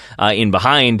balls in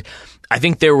behind. I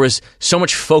think there was so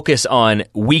much focus on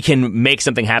we can make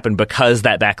something happen because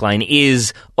that backline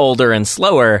is older and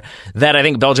slower that I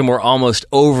think Belgium were almost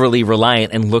overly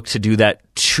reliant and looked to do that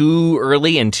too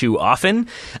early and too often.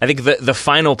 I think the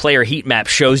final player heat map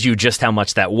shows you just how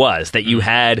much that was, that you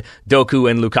had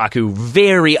Doku and Lukaku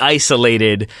very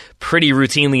isolated pretty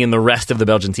routinely in the rest of the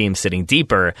Belgian team sitting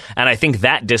deeper. And I think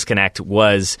that disconnect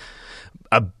was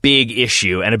a big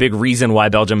issue and a big reason why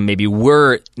Belgium maybe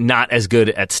were not as good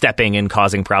at stepping and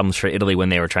causing problems for Italy when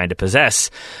they were trying to possess.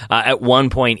 At one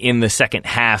point in the second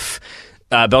half,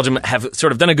 Belgium have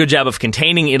sort of done a good job of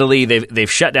containing Italy. They've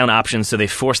shut down options, so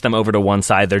they've forced them over to one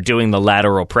side. They're doing the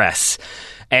lateral press.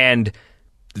 And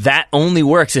that only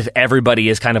works if everybody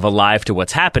is kind of alive to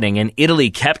what's happening. And Italy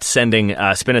kept sending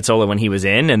Spinazzola when he was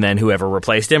in, and then whoever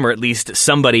replaced him, or at least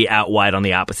somebody out wide on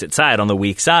the opposite side, on the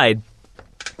weak side.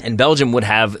 And Belgium would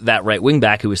have that right wing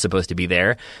back who was supposed to be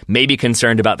there, maybe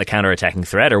concerned about the counterattacking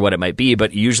threat or what it might be,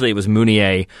 but usually it was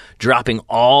Meunier dropping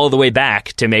all the way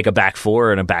back to make a back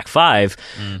four and a back five.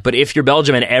 But if you're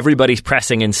Belgium and everybody's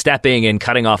pressing and stepping and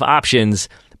cutting off options,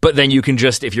 but then you can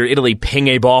just, if you're Italy, ping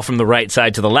a ball from the right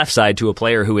side to the left side to a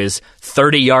player who is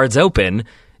 30 yards open,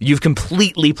 you've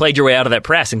completely played your way out of that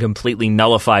press and completely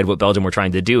nullified what Belgium were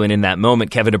trying to do. And in that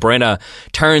moment, Kevin De Bruyne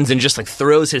turns and just like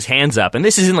throws his hands up. And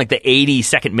this is in like the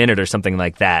 82nd minute or something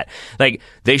like that. Like,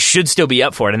 they should still be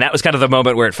up for it. And that was kind of the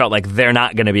moment where it felt like they're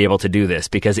not going to be able to do this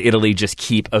because Italy just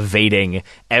keep evading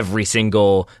every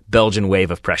single Belgian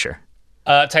wave of pressure.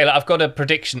 Taylor, I've got a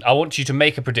prediction. I want you to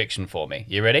make a prediction for me.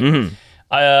 You ready?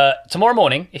 Tomorrow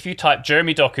morning, if you type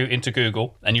Jeremy Doku into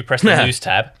Google and you press the news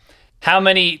tab, how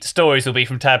many stories will be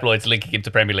from tabloids linking him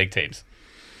to Premier League teams?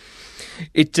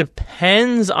 It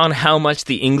depends on how much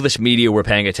the English media were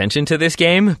paying attention to this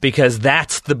game, because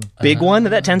that's the big one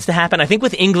that tends to happen. I think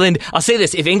with England, I'll say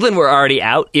this, if England were already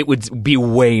out, it would be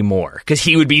way more, because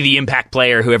he would be the impact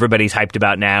player who everybody's hyped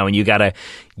about now, and you got to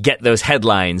get those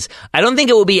headlines. I don't think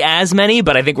it will be as many,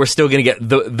 but I think we're still going to get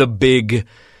the big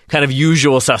kind of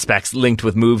usual suspects linked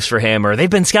with moves for him, or they've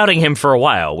been scouting him for a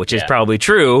while, which is probably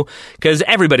true, because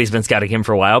everybody's been scouting him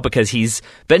for a while, because he's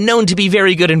been known to be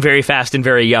very good and very fast and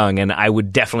very young, and I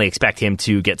would definitely expect him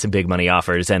to get some big money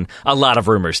offers and a lot of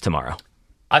rumors tomorrow.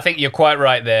 I think you're quite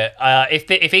right there.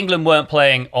 If England weren't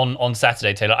playing on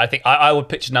Saturday, Taylor, I think I would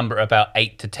pitch a number about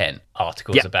 8 to 10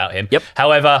 articles about him. Yep.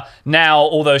 However, now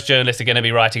all those journalists are going to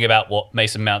be writing about what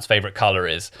Mason Mount's favourite colour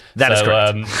is. That is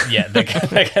correct.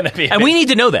 They're going to be... And we need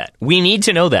to know that. We need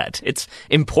to know that. It's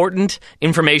important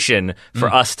information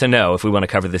for us to know if we want to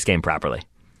cover this game properly.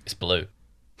 It's blue,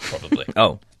 probably.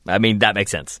 Oh, I mean, that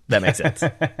makes sense. That makes sense.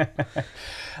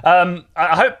 I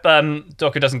hope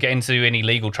Doku doesn't get into any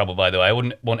legal trouble, by the way. I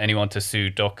wouldn't want anyone to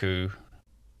sue Doku.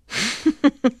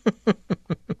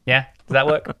 Yeah? Does that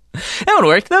work? That one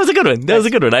worked. That was a good one. That was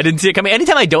a good one. I didn't see it coming.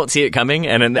 Anytime I don't see it coming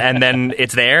and then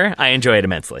it's there, I enjoy it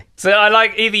immensely. So I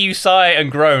like either you sigh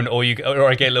and groan or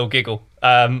I get a little giggle.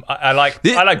 I like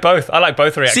both. I like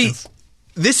both reactions. See,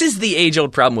 this is the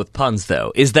age-old problem with puns,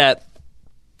 though, is that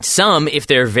some, if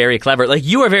they're very clever, like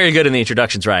you are very good in the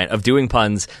introductions, Ryan, of doing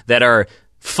puns that are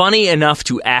funny enough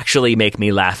to actually make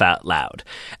me laugh out loud.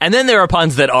 And then there are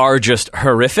puns that are just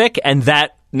horrific, and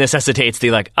that necessitates the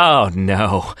like, oh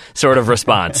no, sort of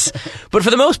response. But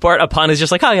for the most part, a pun is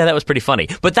just like, oh yeah, that was pretty funny.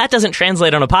 But that doesn't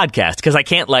translate on a podcast, because I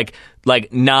can't like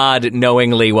nod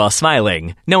knowingly while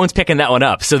smiling. No one's picking that one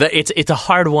up. So that it's a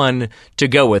hard one to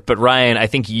go with. But Ryan, I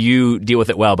think you deal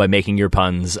with it well by making your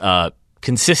puns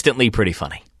consistently pretty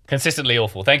funny. Consistently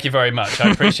awful. Thank you very much.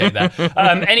 I appreciate that.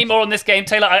 Any more on this game,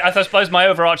 Taylor? I suppose my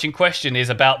overarching question is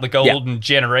about the golden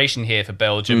generation here for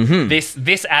Belgium. Mm-hmm.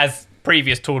 This, as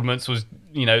previous tournaments, was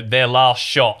their last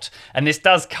shot, and this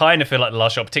does kind of feel like the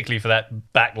last shot, particularly for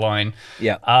that back line.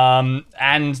 Yeah.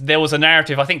 And there was a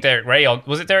narrative. I think Derek Ray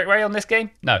was it Derek Ray on this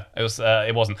game? No, it was.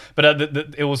 It wasn't. But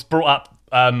it was brought up.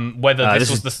 Whether this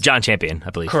was the John Champion, I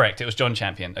believe. Correct, it was John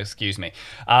Champion. Excuse me.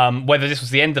 Whether this was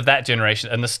the end of that generation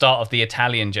and the start of the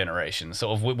Italian generation,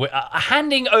 sort of a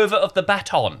handing over of the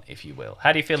baton, if you will.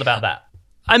 How do you feel about that?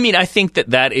 I mean, I think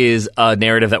that is a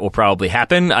narrative that will probably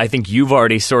happen. I think you've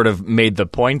already sort of made the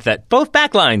point that both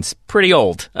backlines pretty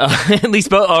old, at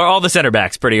least all the center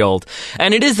backs pretty old,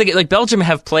 and it is like Belgium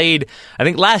have played. I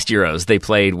think last Euros they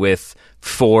played with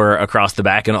 4 across the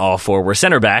back, and all 4 were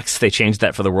center backs. They changed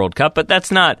that for the World Cup, but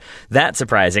that's not that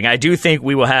surprising. I do think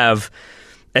we will have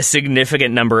a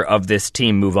significant number of this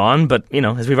team move on, but,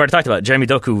 as we've already talked about, Jeremy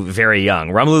Doku, very young.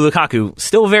 Romelu Lukaku,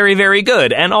 still very, very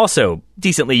good, and also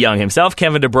decently young himself.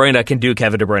 Kevin De Bruyne can do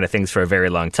Kevin De Bruyne things for a very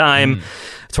long time.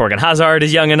 Torgan Hazard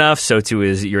is young enough, so too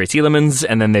is Yuri Tielemans,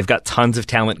 and then they've got tons of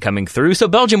talent coming through. So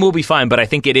Belgium will be fine, but I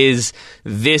think it is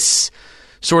this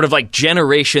sort of like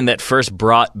generation that first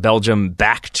brought Belgium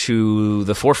back to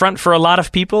the forefront for a lot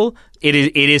of people. It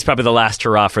is probably the last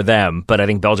hurrah for them, but I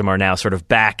think Belgium are now sort of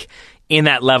back in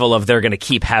that level of they're going to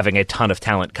keep having a ton of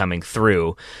talent coming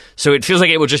through. So it feels like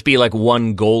it will just be like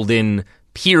one golden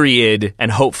period,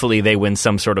 and hopefully they win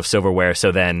some sort of silverware,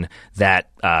 so then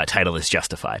that title is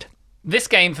justified. This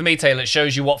game, for me, Taylor,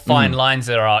 shows you what fine lines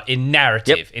there are in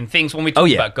narrative, in things when we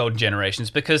talk about golden generations.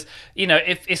 Because,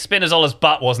 if Spinazzola's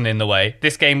butt wasn't in the way,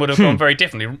 this game would have gone very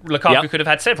differently. Lukaku could have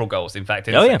had several goals, in fact,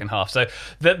 in the second half. So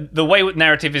the way with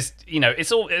narrative is,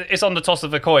 it's on the toss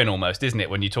of a coin almost, isn't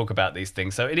it, when you talk about these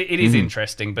things? So it is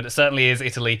interesting, but it certainly is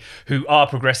Italy, who are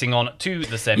progressing on to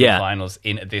the semi-finals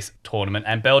in this tournament.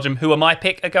 And Belgium, who are my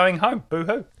pick, are going home.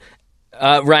 Boo-hoo.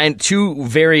 Ryan,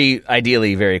 2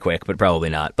 ideally very quick, but probably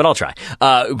not, but I'll try.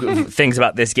 Things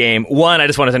about this game. One, I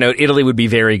just wanted to note, Italy would be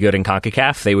very good in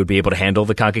CONCACAF. They would be able to handle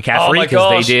the CONCACAF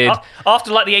because they did.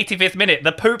 After like the 85th minute,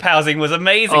 the poop housing was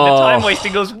amazing. The time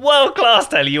wasting was world class,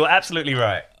 Taylor. You were absolutely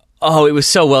right. Oh, it was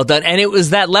so well done. And it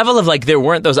was that level of there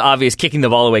weren't those obvious kicking the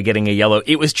ball away, getting a yellow.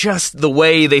 It was just the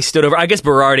way they stood over. I guess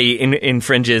Berardi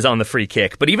infringes on the free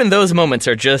kick, but even those moments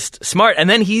are just smart. And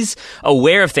then he's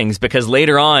aware of things, because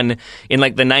later on in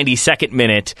the 92nd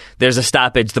minute, there's a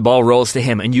stoppage. The ball rolls to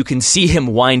him and you can see him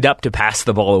wind up to pass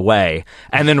the ball away.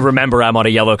 And then remember, I'm on a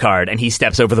yellow card, and he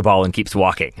steps over the ball and keeps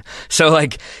walking. So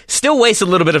still wastes a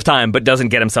little bit of time, but doesn't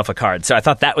get himself a card. So I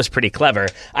thought that was pretty clever.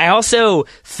 I also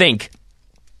think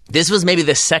This was maybe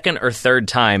the second or third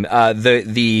time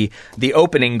the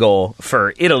opening goal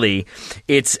for Italy.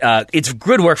 It's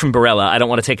good work from Barella. I don't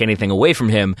want to take anything away from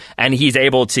him, and he's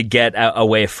able to get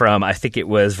away from, I think it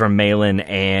was Vermaelen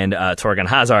and Torgan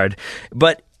Hazard,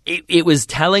 but it was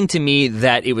telling to me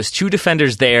that it was two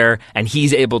defenders there, and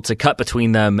he's able to cut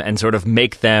between them and sort of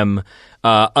make them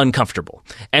uncomfortable.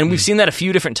 And we've seen that a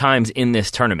few different times in this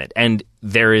tournament. And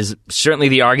there is certainly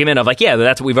the argument of like, yeah,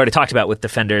 that's what we've already talked about with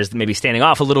defenders maybe standing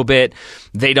off a little bit.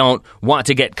 They don't want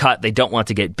to get cut. They don't want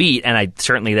to get beat. And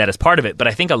certainly that is part of it. But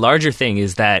I think a larger thing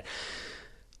is that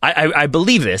I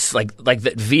believe this, like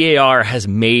that VAR has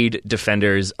made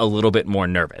defenders a little bit more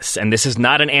nervous. And this is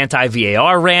not an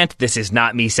anti-VAR rant. This is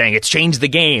not me saying it's changed the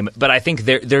game. But I think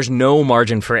there's no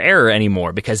margin for error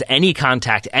anymore, because any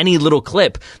contact, any little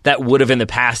clip that would have in the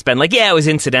past been like, yeah, it was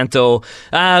incidental.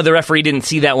 The referee didn't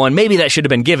see that one. Maybe that should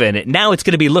have been given. Now it's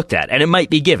going to be looked at, and it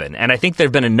might be given. And I think there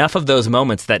have been enough of those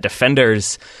moments that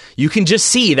defenders, you can just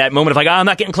see that moment of like, I'm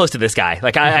not getting close to this guy.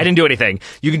 Like, I didn't do anything.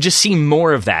 You can just see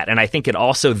more of that. And I think it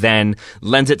also then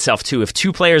lends itself to, if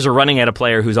two players are running at a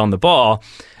player who's on the ball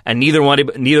and neither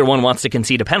one wants to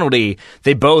concede a penalty,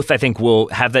 they both, I think, will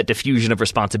have that diffusion of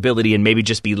responsibility and maybe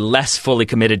just be less fully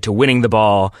committed to winning the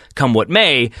ball come what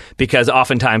may, because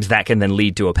oftentimes that can then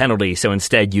lead to a penalty. So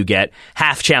instead you get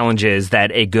half challenges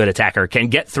that a good attacker can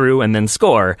get through and then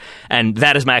score. And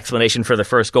that is my explanation for the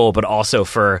first goal, but also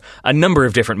for a number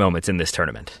of different moments in this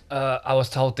tournament. I was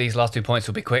told these last 2 points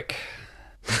will be quick.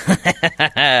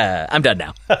 I'm done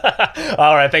now.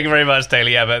 All right, thank you very much,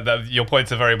 Taylor. Yeah, but your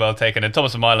points are very well taken. And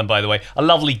Thomas from Ireland, by the way, a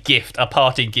lovely gift, a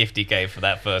parting gift he gave for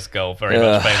that first goal. Very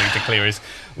much failing to clear his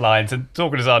lines. And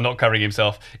Torgan Hazard not covering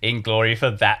himself in glory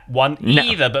for that one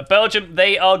either. But Belgium,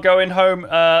 they are going home,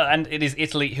 and it is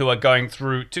Italy who are going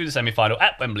through to the semi-final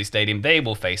at Wembley Stadium. They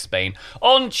will face Spain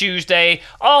on Tuesday.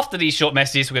 After these short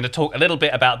messages, we're going to talk a little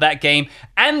bit about that game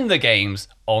and the games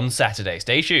on Saturday.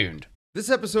 Stay tuned. This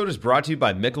episode is brought to you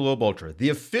by Michelob Ultra, the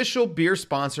official beer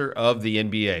sponsor of the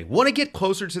NBA. Want to get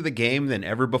closer to the game than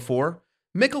ever before?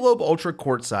 Michelob Ultra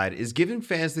Courtside is giving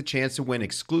fans the chance to win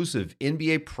exclusive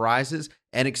NBA prizes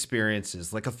and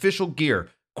experiences like official gear,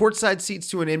 courtside seats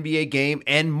to an NBA game,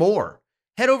 and more.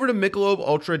 Head over to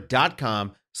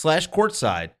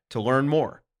MichelobUltra.com/courtside to learn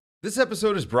more. This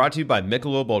episode is brought to you by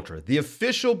Michelob Ultra, the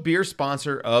official beer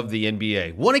sponsor of the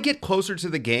NBA. Want to get closer to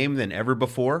the game than ever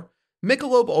before?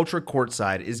 Michelob Ultra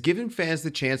Courtside is giving fans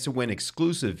the chance to win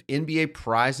exclusive NBA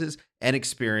prizes and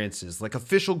experiences like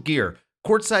official gear,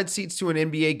 courtside seats to an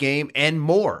NBA game, and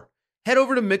more. Head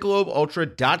over to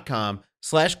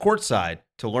MichelobUltra.com/courtside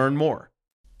to learn more.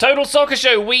 Total Soccer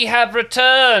Show, we have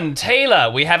returned.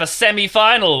 Taylor, we have a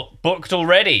semi-final booked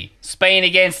already. Spain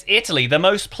against Italy, the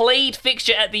most played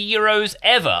fixture at the Euros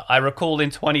ever. I recall in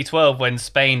 2012 when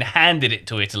Spain handed it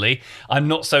to Italy. I'm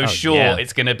not so sure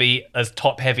it's going to be as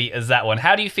top-heavy as that one.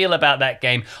 How do you feel about that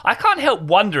game? I can't help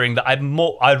wondering that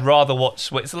I'd rather watch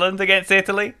Switzerland against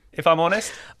Italy, if I'm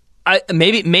honest.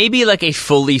 Maybe like a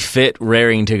fully fit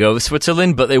raring to go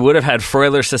Switzerland, but they would have had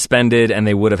Freuler suspended and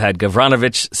they would have had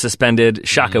Gavranovic suspended.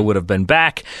 Xhaka would have been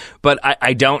back, but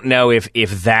I don't know if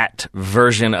that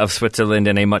version of Switzerland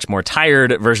and a much more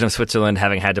tired version of Switzerland,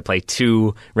 having had to play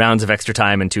 2 rounds of extra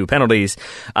time and 2 penalties,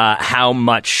 how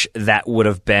much that would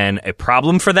have been a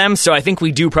problem for them. So I think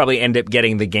we do probably end up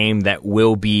getting the game that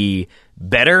will be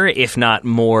better, if not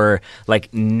more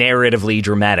like narratively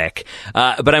dramatic.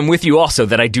 But I'm with you also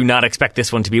that I do not expect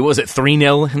this one to be, what was it,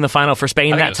 3-0 in the final for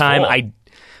Spain that time?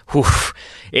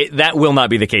 That will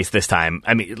not be the case this time.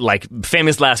 I mean, like,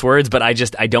 famous last words, but I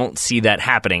don't see that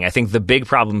happening. I think the big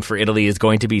problem for Italy is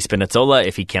going to be Spinazzola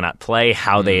if he cannot play,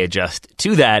 how they adjust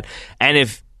to that. And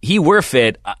if he were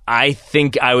fit, I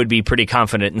think I would be pretty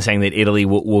confident in saying that Italy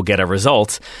will get a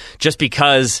result, just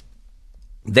because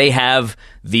they have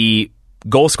the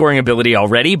goal-scoring ability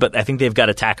already, but I think they've got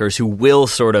attackers who will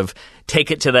sort of take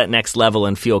it to that next level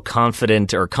and feel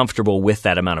confident or comfortable with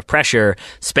that amount of pressure.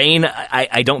 Spain,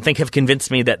 I don't think have convinced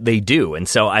me that they do, and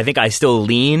so I think I still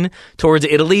lean towards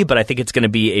Italy, but I think it's going to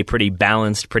be a pretty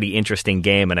balanced, pretty interesting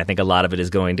game, and I think a lot of it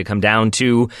is going to come down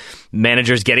to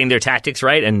managers getting their tactics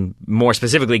right, and more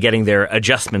specifically getting their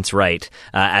adjustments right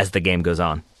as the game goes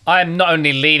on. I'm not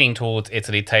only leaning towards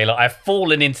Italy, Taylor, I've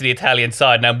fallen into the Italian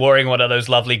side, and I'm wearing one of those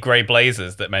lovely grey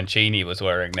blazers that Mancini was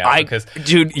wearing now.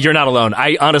 Dude, you're not alone.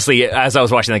 I honestly, as I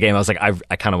was watching the game, I was like,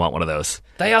 I kind of want one of those.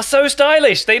 They are so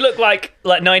stylish. They look like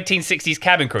 1960s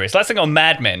cabin crew. It's like something on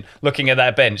Mad Men, looking at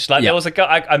that bench. There was a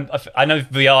guy, I know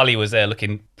Vialli was there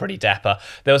looking pretty dapper.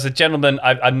 There was a gentleman,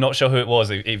 I'm not sure who it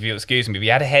was, if you'll excuse me, but he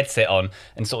had a headset on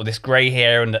and sort of this grey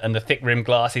hair and the thick rimmed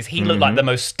glasses. He looked like the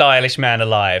most stylish man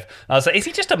alive. And I was like, is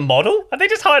he just a model? Have they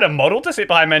just hired a model to sit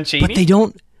behind Mancini? But they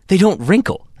don't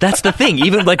wrinkle. That's the thing.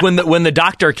 Even like when the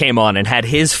doctor came on and had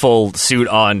his full suit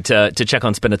on to check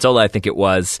on Spinazzola, I think it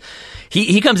was,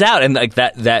 he comes out and like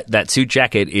that suit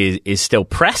jacket is still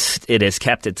pressed. It has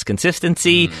kept its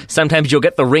consistency. Sometimes you'll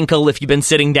get the wrinkle if you've been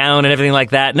sitting down and everything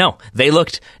like that. No, they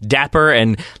looked dapper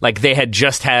and like they had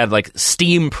just had like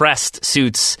steam pressed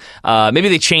suits. Maybe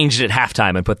they changed at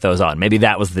halftime and put those on. Maybe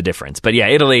that was the difference. But yeah,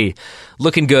 Italy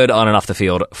looking good on and off the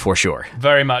field for sure.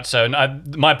 Very much so.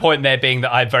 And my point there being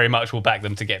that I very much will back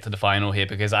them to get to the final here,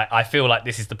 because I feel like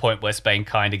this is the point where Spain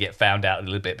kind of get found out a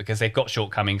little bit because they've got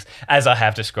shortcomings, as I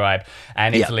have described,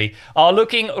 and Italy are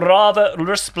looking rather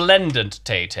resplendent,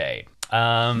 Tay-Tay.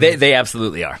 They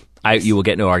absolutely are. You will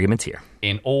get no arguments here.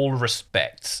 In all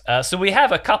respects. So we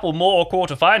have a couple more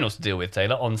quarterfinals to deal with,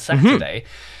 Taylor, on Saturday.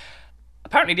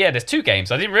 Apparently, yeah, there's 2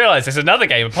 games. I didn't realise there's another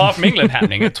game apart from England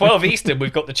happening. At 12 Eastern,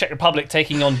 we've got the Czech Republic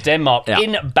taking on Denmark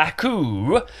in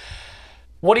Baku.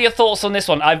 What are your thoughts on this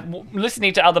one? I'm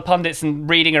listening to other pundits and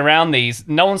reading around these.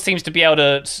 No one seems to be able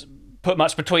to put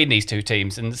much between these two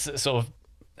teams and sort of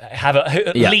have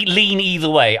lean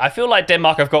either way. I feel like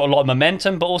Denmark have got a lot of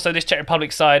momentum, but also this Czech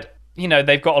Republic side, you know,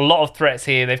 they've got a lot of threats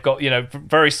here. They've got, you know,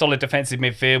 very solid defensive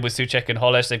midfield with Souček and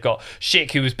Holeš. They've got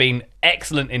Schick, who has been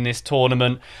excellent in this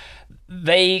tournament.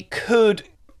 They could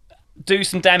do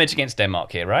some damage against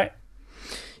Denmark here, right?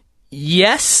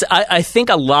 Yes, I think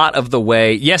a lot of the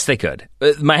way... Yes, they could.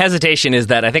 My hesitation is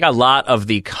that I think a lot of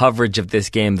the coverage of this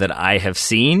game that I have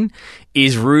seen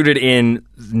is rooted in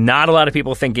not a lot of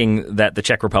people thinking that the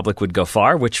Czech Republic would go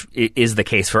far, which is the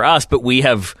case for us, but we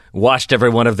have watched every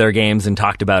one of their games and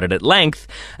talked about it at length.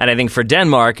 And I think for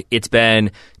Denmark, it's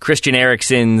been Christian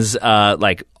Eriksen's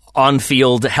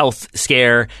on-field health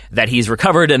scare that he's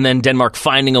recovered, and then Denmark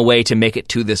finding a way to make it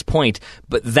to this point.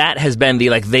 But that has been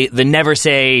the never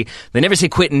say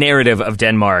quit narrative of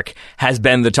Denmark has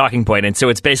been the talking point. And so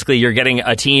it's basically you're getting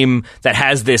a team that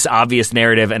has this obvious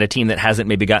narrative and a team that hasn't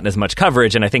maybe gotten as much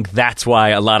coverage. And I think that's why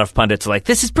a lot of pundits are like,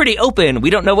 this is pretty open. We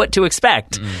don't know what to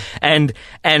expect. And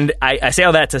I say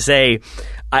all that to say,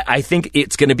 I think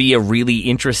it's going to be a really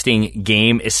interesting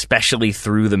game, especially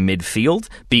through the midfield,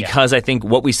 because I think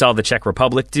what we saw the Czech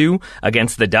Republic do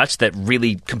against the Dutch that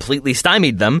really completely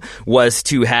stymied them was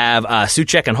to have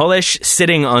Souček and Holeš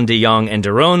sitting on De Jong and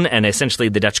De Roon, and essentially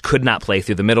the Dutch could not play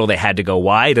through the middle. They had to go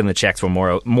wide, and the Czechs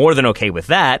were more than okay with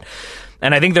that.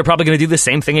 And I think they're probably going to do the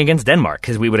same thing against Denmark,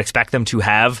 because we would expect them to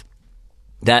have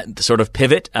that sort of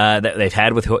pivot that they've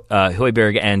had with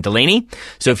Højbjerg and Delaney.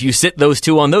 So if you sit those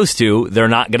two on those two, they're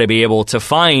not going to be able to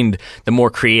find the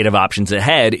more creative options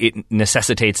ahead. It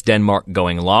necessitates Denmark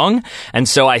going long. And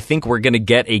so I think we're going to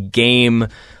get a game,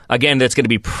 again, that's going to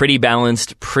be pretty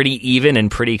balanced, pretty even, and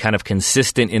pretty kind of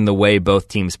consistent in the way both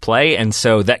teams play. And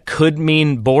so that could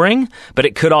mean boring, but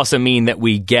it could also mean that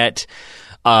we get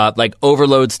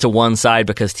overloads to one side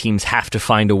because teams have to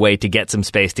find a way to get some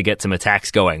space, to get some attacks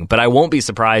going. But I won't be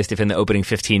surprised if in the opening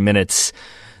 15 minutes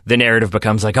the narrative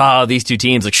becomes like, oh, these two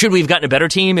teams, like, should we have gotten a better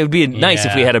team? It would be nice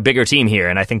if we had a bigger team here.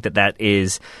 And I think that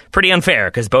is pretty unfair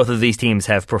because both of these teams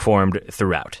have performed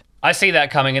throughout. I see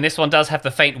that coming, and this one does have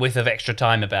the faint whiff of extra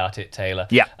time about it, Taylor.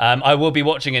 Yeah. I will be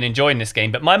watching and enjoying this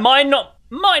game, but my mind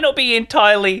might not be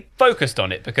entirely focused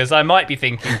on it because I might be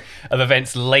thinking of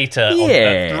events later.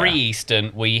 On 3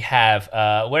 Eastern, we have,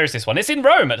 where is this one? It's in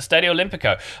Rome at the Stadio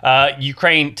Olimpico.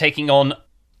 Ukraine taking on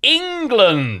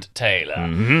England, Taylor.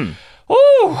 Mm-hmm.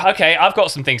 Ooh, okay, I've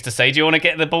got some things to say. Do you want to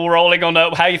get the ball rolling on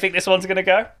how you think this one's going to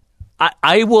go?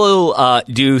 I will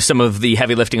do some of the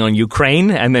heavy lifting on Ukraine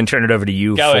and then turn it over to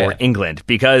you for England.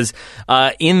 Because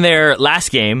in their last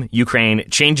game, Ukraine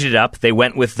changed it up. They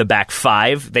went with the back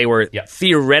 5. They were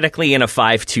theoretically in a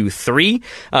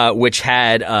 5-2-3, which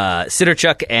had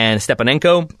Sidorchuk and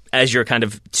Stepanenko as your kind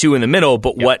of two in the middle.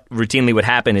 But what routinely would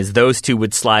happen is those two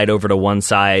would slide over to one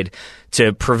side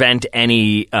to prevent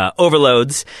any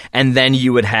overloads, and then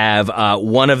you would have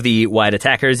one of the wide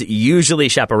attackers, usually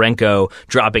Shaparenko,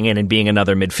 dropping in and being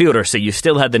another midfielder. So you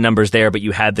still had the numbers there, but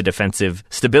you had the defensive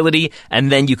stability, and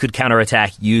then you could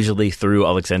counterattack usually through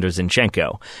Alexander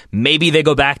Zinchenko. Maybe they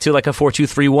go back to like a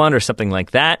 4-2-3-1 or something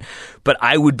like that, but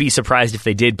I would be surprised if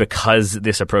they did because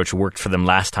this approach worked for them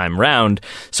last time round.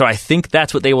 So I think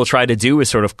that's what they will try to do is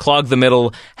sort of clog the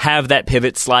middle, have that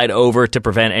pivot slide over to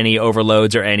prevent any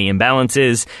overloads or any imbalances,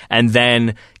 and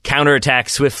then counterattack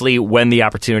swiftly when the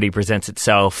opportunity presents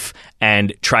itself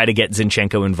and try to get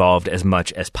Zinchenko involved as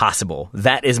much as possible.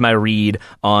 That is my read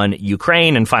on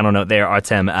Ukraine. And final note there,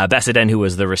 Artem Besedin, who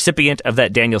was the recipient of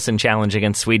that Danielson challenge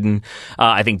against Sweden,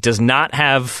 I think does not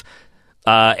have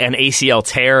an ACL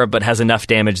tear, but has enough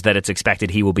damage that it's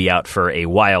expected he will be out for a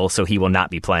while, so he will not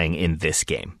be playing in this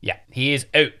game. Yeah, he is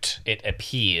out, it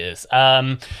appears.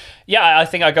 I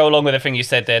think I go along with everything you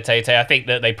said there, Tay. I think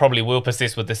that they probably will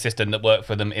persist with the system that worked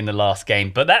for them in the last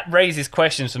game. But that raises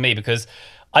questions for me because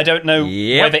I don't know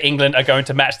whether England are going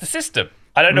to match the system.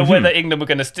 I don't know whether England were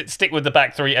going to stick with the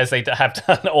back three as they have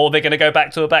done, or they're going to go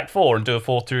back to a back four and do a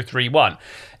 4-2-3-1.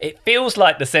 It feels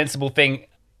like the sensible thing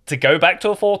to go back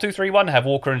to a 4-2-3-1, have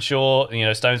Walker and Shaw,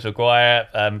 Stones, Maguire,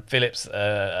 Phillips,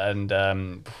 and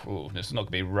it's not going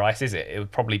to be Rice, is it? It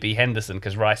would probably be Henderson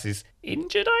because Rice is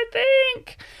injured, I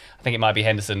think. I think it might be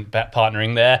Henderson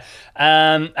partnering there.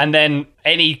 And then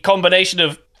any combination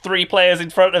of three players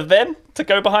in front of them to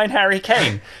go behind Harry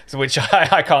Kane, which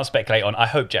I can't speculate on. I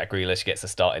hope Jack Grealish gets a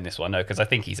start in this one, because I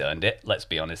think he's earned it, let's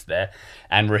be honest there.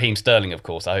 And Raheem Sterling, of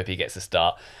course, I hope he gets a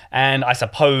start. And I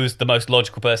suppose the most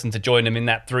logical person to join him in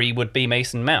that three would be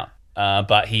Mason Mount.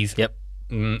 But he's... Yep.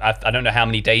 I don't know how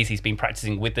many days he's been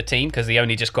practicing with the team because he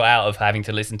only just got out of having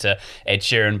to listen to Ed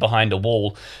Sheeran behind a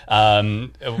wall a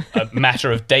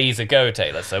matter of days ago,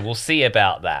 Taylor. So we'll see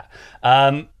about that.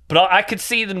 But I could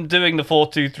see them doing the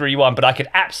 4-2-3-1, but I could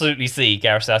absolutely see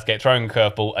Gareth Southgate throwing a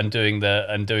curveball and doing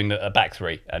the back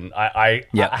three. And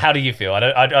how do you feel?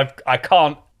 I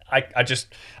can't.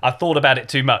 I've thought about it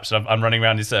too much. So I'm running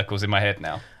around in circles in my head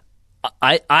now.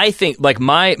 I think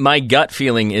my gut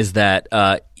feeling is that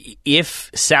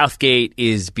if Southgate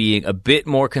is being a bit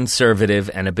more conservative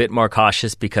and a bit more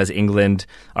cautious because England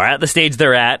are at the stage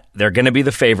they're at, they're going to be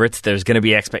the favorites, there's going to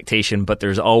be expectation, but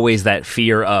there's always that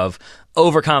fear of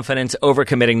overconfidence,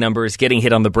 overcommitting numbers, getting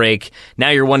hit on the break.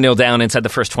 Now you're 1-0 down inside the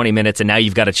first 20 minutes and now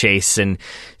you've got to chase and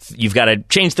you've got to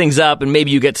change things up and maybe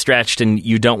you get stretched and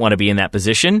you don't want to be in that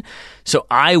position. So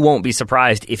I won't be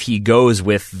surprised if he goes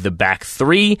with the back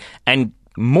three and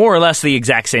more or less the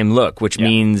exact same look, which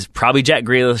means probably Jack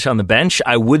Grealish on the bench.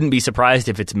 I wouldn't be surprised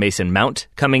if it's Mason Mount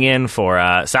coming in for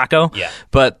Sakho. Yeah.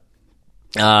 But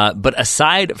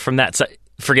aside from that,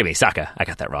 forgive me, Saka. I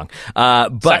got that wrong.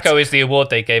 But Sakho is the award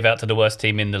they gave out to the worst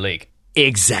team in the league.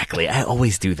 Exactly. I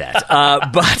always do that.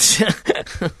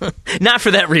 But not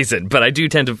for that reason, but I do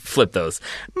tend to flip those.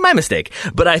 My mistake.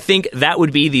 But I think that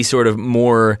would be the sort of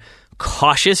more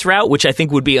cautious route, which I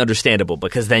think would be understandable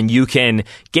because then you can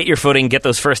get your footing, get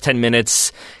those first 10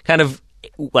 minutes kind of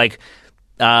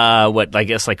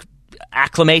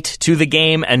acclimate to the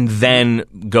game and then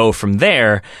go from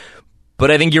there. But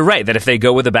I think you're right that if they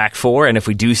go with the back four and if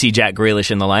we do see Jack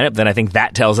Grealish in the lineup, then I think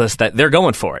that tells us that they're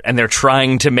going for it and they're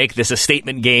trying to make this a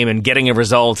statement game and getting a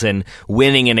result and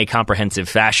winning in a comprehensive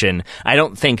fashion. I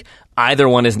don't think either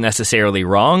one is necessarily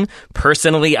wrong.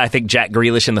 Personally, I think Jack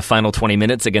Grealish in the final 20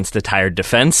 minutes against a tired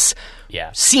defense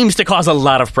seems to cause a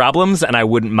lot of problems, and I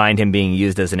wouldn't mind him being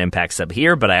used as an impact sub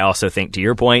here, but I also think, to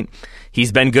your point,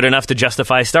 he's been good enough to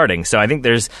justify starting. So I think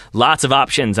there's lots of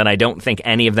options, and I don't think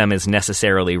any of them is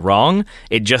necessarily wrong.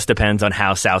 It just depends on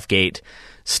how Southgate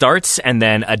starts and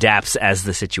then adapts as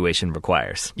the situation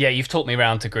requires. Yeah, you've talked me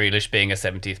around to Grealish being a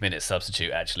 70th minute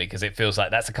substitute, actually, because it feels like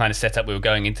that's the kind of setup we were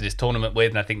going into this tournament with,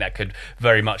 and I think that could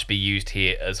very much be used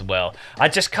here as well. I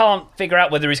just can't figure out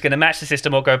whether he's going to match the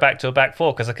system or go back to a back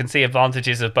four, because I can see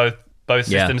advantages of both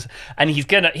systems, and he's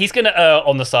gonna err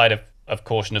on the side of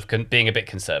caution of being a bit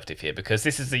conservative here, because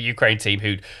this is the Ukraine team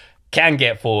who can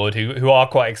get forward, who are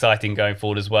quite exciting going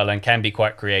forward as well, and can be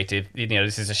quite creative.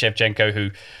 This is a Shevchenko who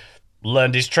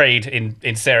learned his trade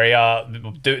in Serie A,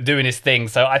 doing his thing.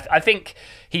 So I think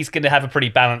he's going to have a pretty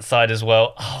balanced side as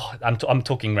well. Oh, I'm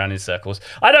talking around in circles.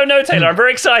 I don't know, Taylor. I'm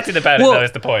very excited about it, though,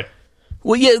 is the point.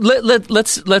 Well, yeah,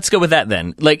 let's go with that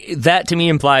then. Like, that to me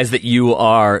implies that you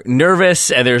are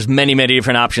nervous and there's many, many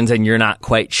different options and you're not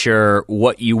quite sure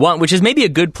what you want, which is maybe a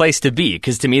good place to be,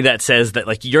 because to me that says that,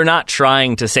 like, you're not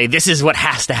trying to say this is what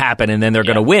has to happen and then they're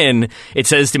going to win. It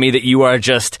says to me that you are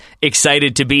just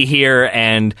excited to be here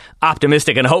and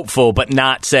optimistic and hopeful, but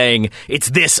not saying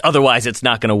it's this, otherwise it's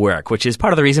not going to work, which is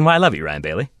part of the reason why I love you, Ryan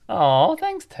Bailey. Oh,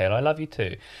 thanks, Taylor. I love you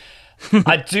too.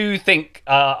 I do think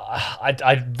I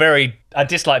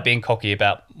dislike being cocky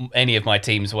about any of my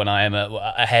teams when I am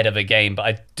ahead of a game, but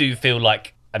I do feel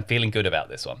like I'm feeling good about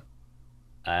this one.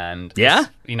 And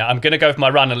I'm going to go for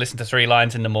my run and listen to 3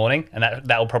 lines in the morning, and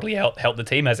that will probably help the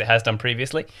team as it has done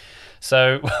previously.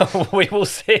 So we will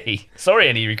see. Sorry,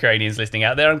 any Ukrainians listening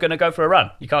out there. I'm going to go for a run.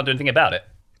 You can't do anything about it.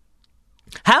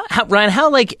 How Ryan,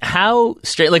 how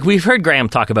straight, like, we've heard Graham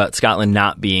talk about Scotland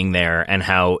not being there and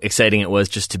how exciting it was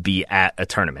just to be at a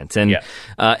tournament. And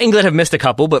England have missed a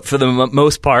couple, but for the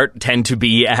most part tend to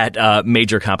be at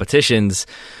major competitions.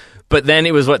 But then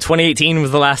it was, 2018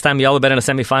 was the last time y'all have been in a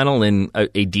semifinal in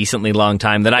a decently long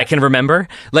time that I can remember.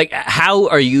 Like, how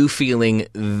are you feeling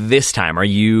this time? Are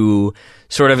you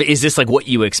sort of, is this like what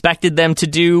you expected them to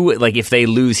do? Like, if they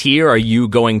lose here, are you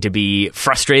going to be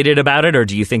frustrated about it? Or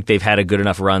do you think they've had a good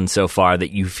enough run so far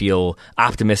that you feel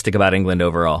optimistic about England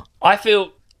overall? I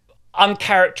feel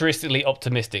uncharacteristically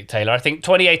optimistic, Taylor. I think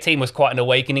 2018 was quite an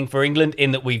awakening for England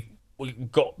in that we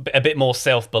got a bit more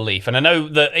self-belief. And I know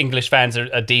that English fans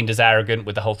are deemed as arrogant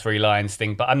with the whole Three Lions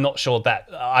thing, but I'm not sure that...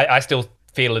 I still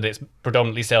feel that it's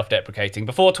predominantly self-deprecating.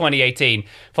 Before 2018,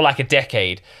 for like a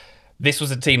decade, this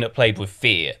was a team that played with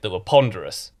fear, that were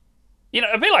ponderous. You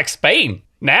know, a bit like Spain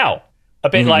now. A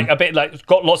bit like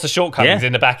got lots of shortcomings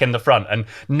in the back and the front. And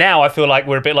now I feel like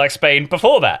we're a bit like Spain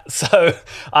before that. So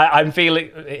I'm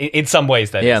feeling, in some ways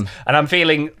that is. And I'm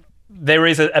feeling... there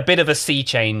is a bit of a sea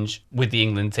change with the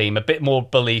England team, a bit more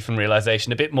belief and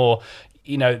realisation, a bit more,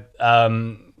 I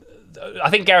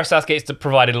think Gareth Southgate's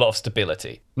provided a lot of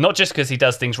stability. Not just because he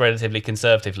does things relatively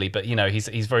conservatively, but,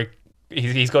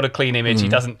 he's got a clean image.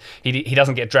 Mm-hmm. He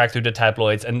doesn't get dragged through the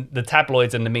tabloids, and the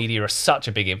tabloids and the media are such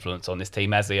a big influence on this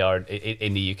team, as they are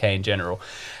in the UK in general.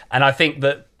 And I think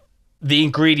that the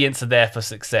ingredients are there for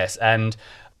success, and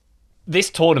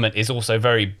this tournament is also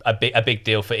a big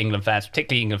deal for England fans,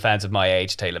 particularly England fans of my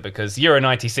age, Taylor, because Euro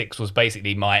 96 was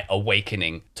basically my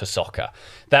awakening to soccer.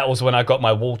 That was when I got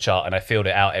my wall chart and I filled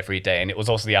it out every day, and it was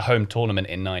obviously a home tournament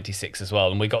in 96 as well,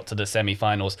 and we got to the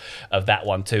semi-finals of that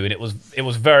one too, and it was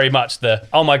very much the,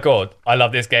 oh my God, I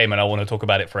love this game and I want to talk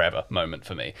about it forever moment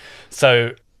for me.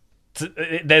 So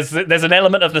there's an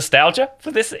element of nostalgia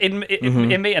for this in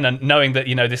me, and knowing that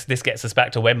this gets us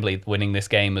back to Wembley, winning this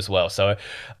game as well. So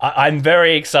I'm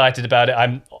very excited about it.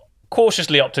 I'm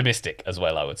cautiously optimistic as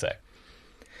well, I would say.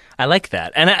 I like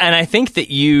that, and I think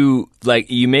that you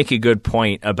make a good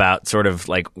point about sort of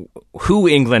like who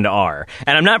England are.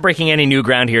 And I'm not breaking any new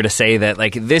ground here to say that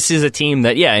like this is a team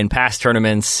that in past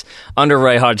tournaments under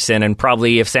Roy Hodgson, and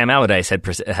probably if Sam Allardyce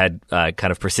had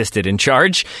kind of persisted in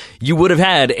charge, you would have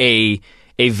had a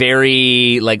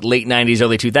very like late 90s,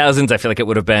 early 2000s. I feel like it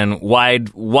would have been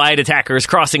wide attackers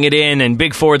crossing it in and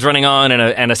big forwards running on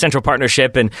and a central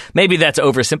partnership. And maybe that's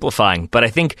oversimplifying, but I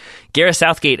think Gareth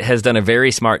Southgate has done a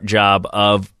very smart job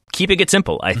of keeping it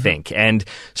simple, I think, and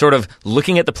sort of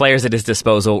looking at the players at his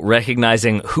disposal,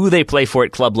 recognizing who they play for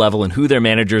at club level and who their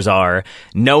managers are,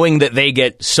 knowing that they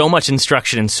get so much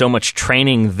instruction and so much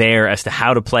training there as to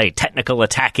how to play technical,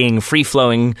 attacking,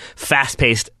 free-flowing,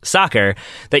 fast-paced soccer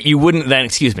that you wouldn't then,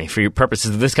 excuse me, for your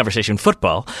purposes of this conversation,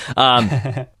 football,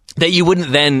 that you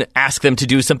wouldn't then ask them to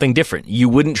do something different. You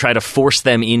wouldn't try to force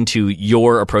them into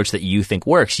your approach that you think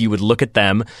works. You would look at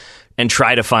them and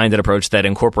try to find an approach that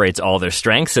incorporates all their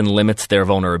strengths and limits their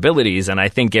vulnerabilities. And I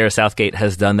think Gareth Southgate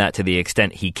has done that to the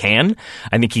extent he can.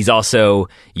 I think he's also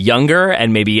younger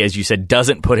and maybe, as you said,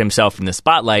 doesn't put himself in the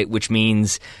spotlight, which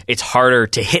means it's harder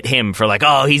to hit him for like,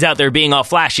 oh, he's out there being all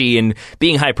flashy and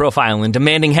being high profile and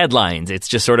demanding headlines. It's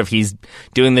just sort of he's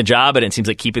doing the job, and it seems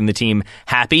like keeping the team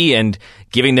happy and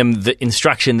giving them the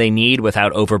instruction they need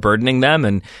without overburdening them.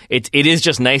 And it is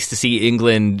just nice to see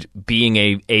England being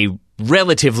a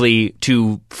relatively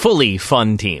to fully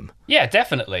fun team. Yeah,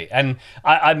 definitely. And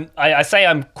I say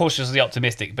I'm cautiously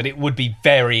optimistic, but it would be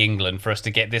very England for us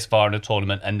to get this far in a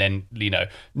tournament and then,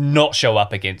 not show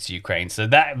up against Ukraine. So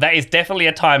that is definitely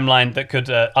a timeline that could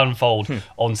unfold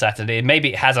on Saturday. Maybe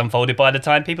it has unfolded by the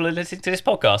time people are listening to this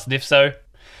podcast. And if so,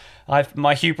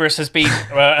 my hubris has been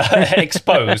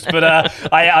exposed, but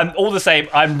I'm all the same.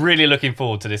 I'm really looking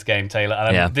forward to this game, Taylor.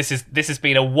 And this has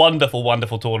been a wonderful,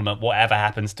 wonderful tournament. Whatever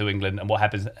happens to England and what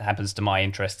happens to my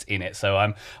interests in it. So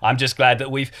I'm just glad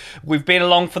that we've been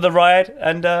along for the ride,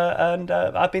 and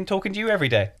I've been talking to you every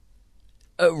day.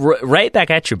 Right back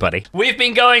at you, buddy. We've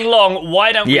been going long.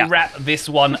 Why don't we wrap this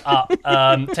one up?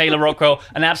 Taylor Rockwell,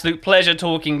 an absolute pleasure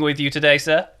talking with you today,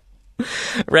 sir.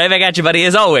 Right back at you, buddy.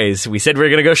 As always, we said we were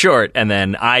going to go short, and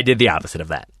then I did the opposite of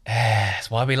that. It's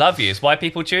why we love you. It's why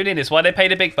people tune in. It's why they pay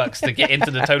the big bucks to get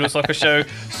into the Total Soccer Show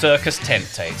circus tent,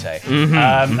 Tay-Tay.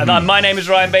 My name is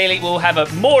Ryan Bailey. We'll have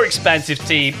a more expansive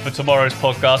team for tomorrow's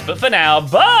podcast, but for now,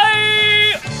 bye!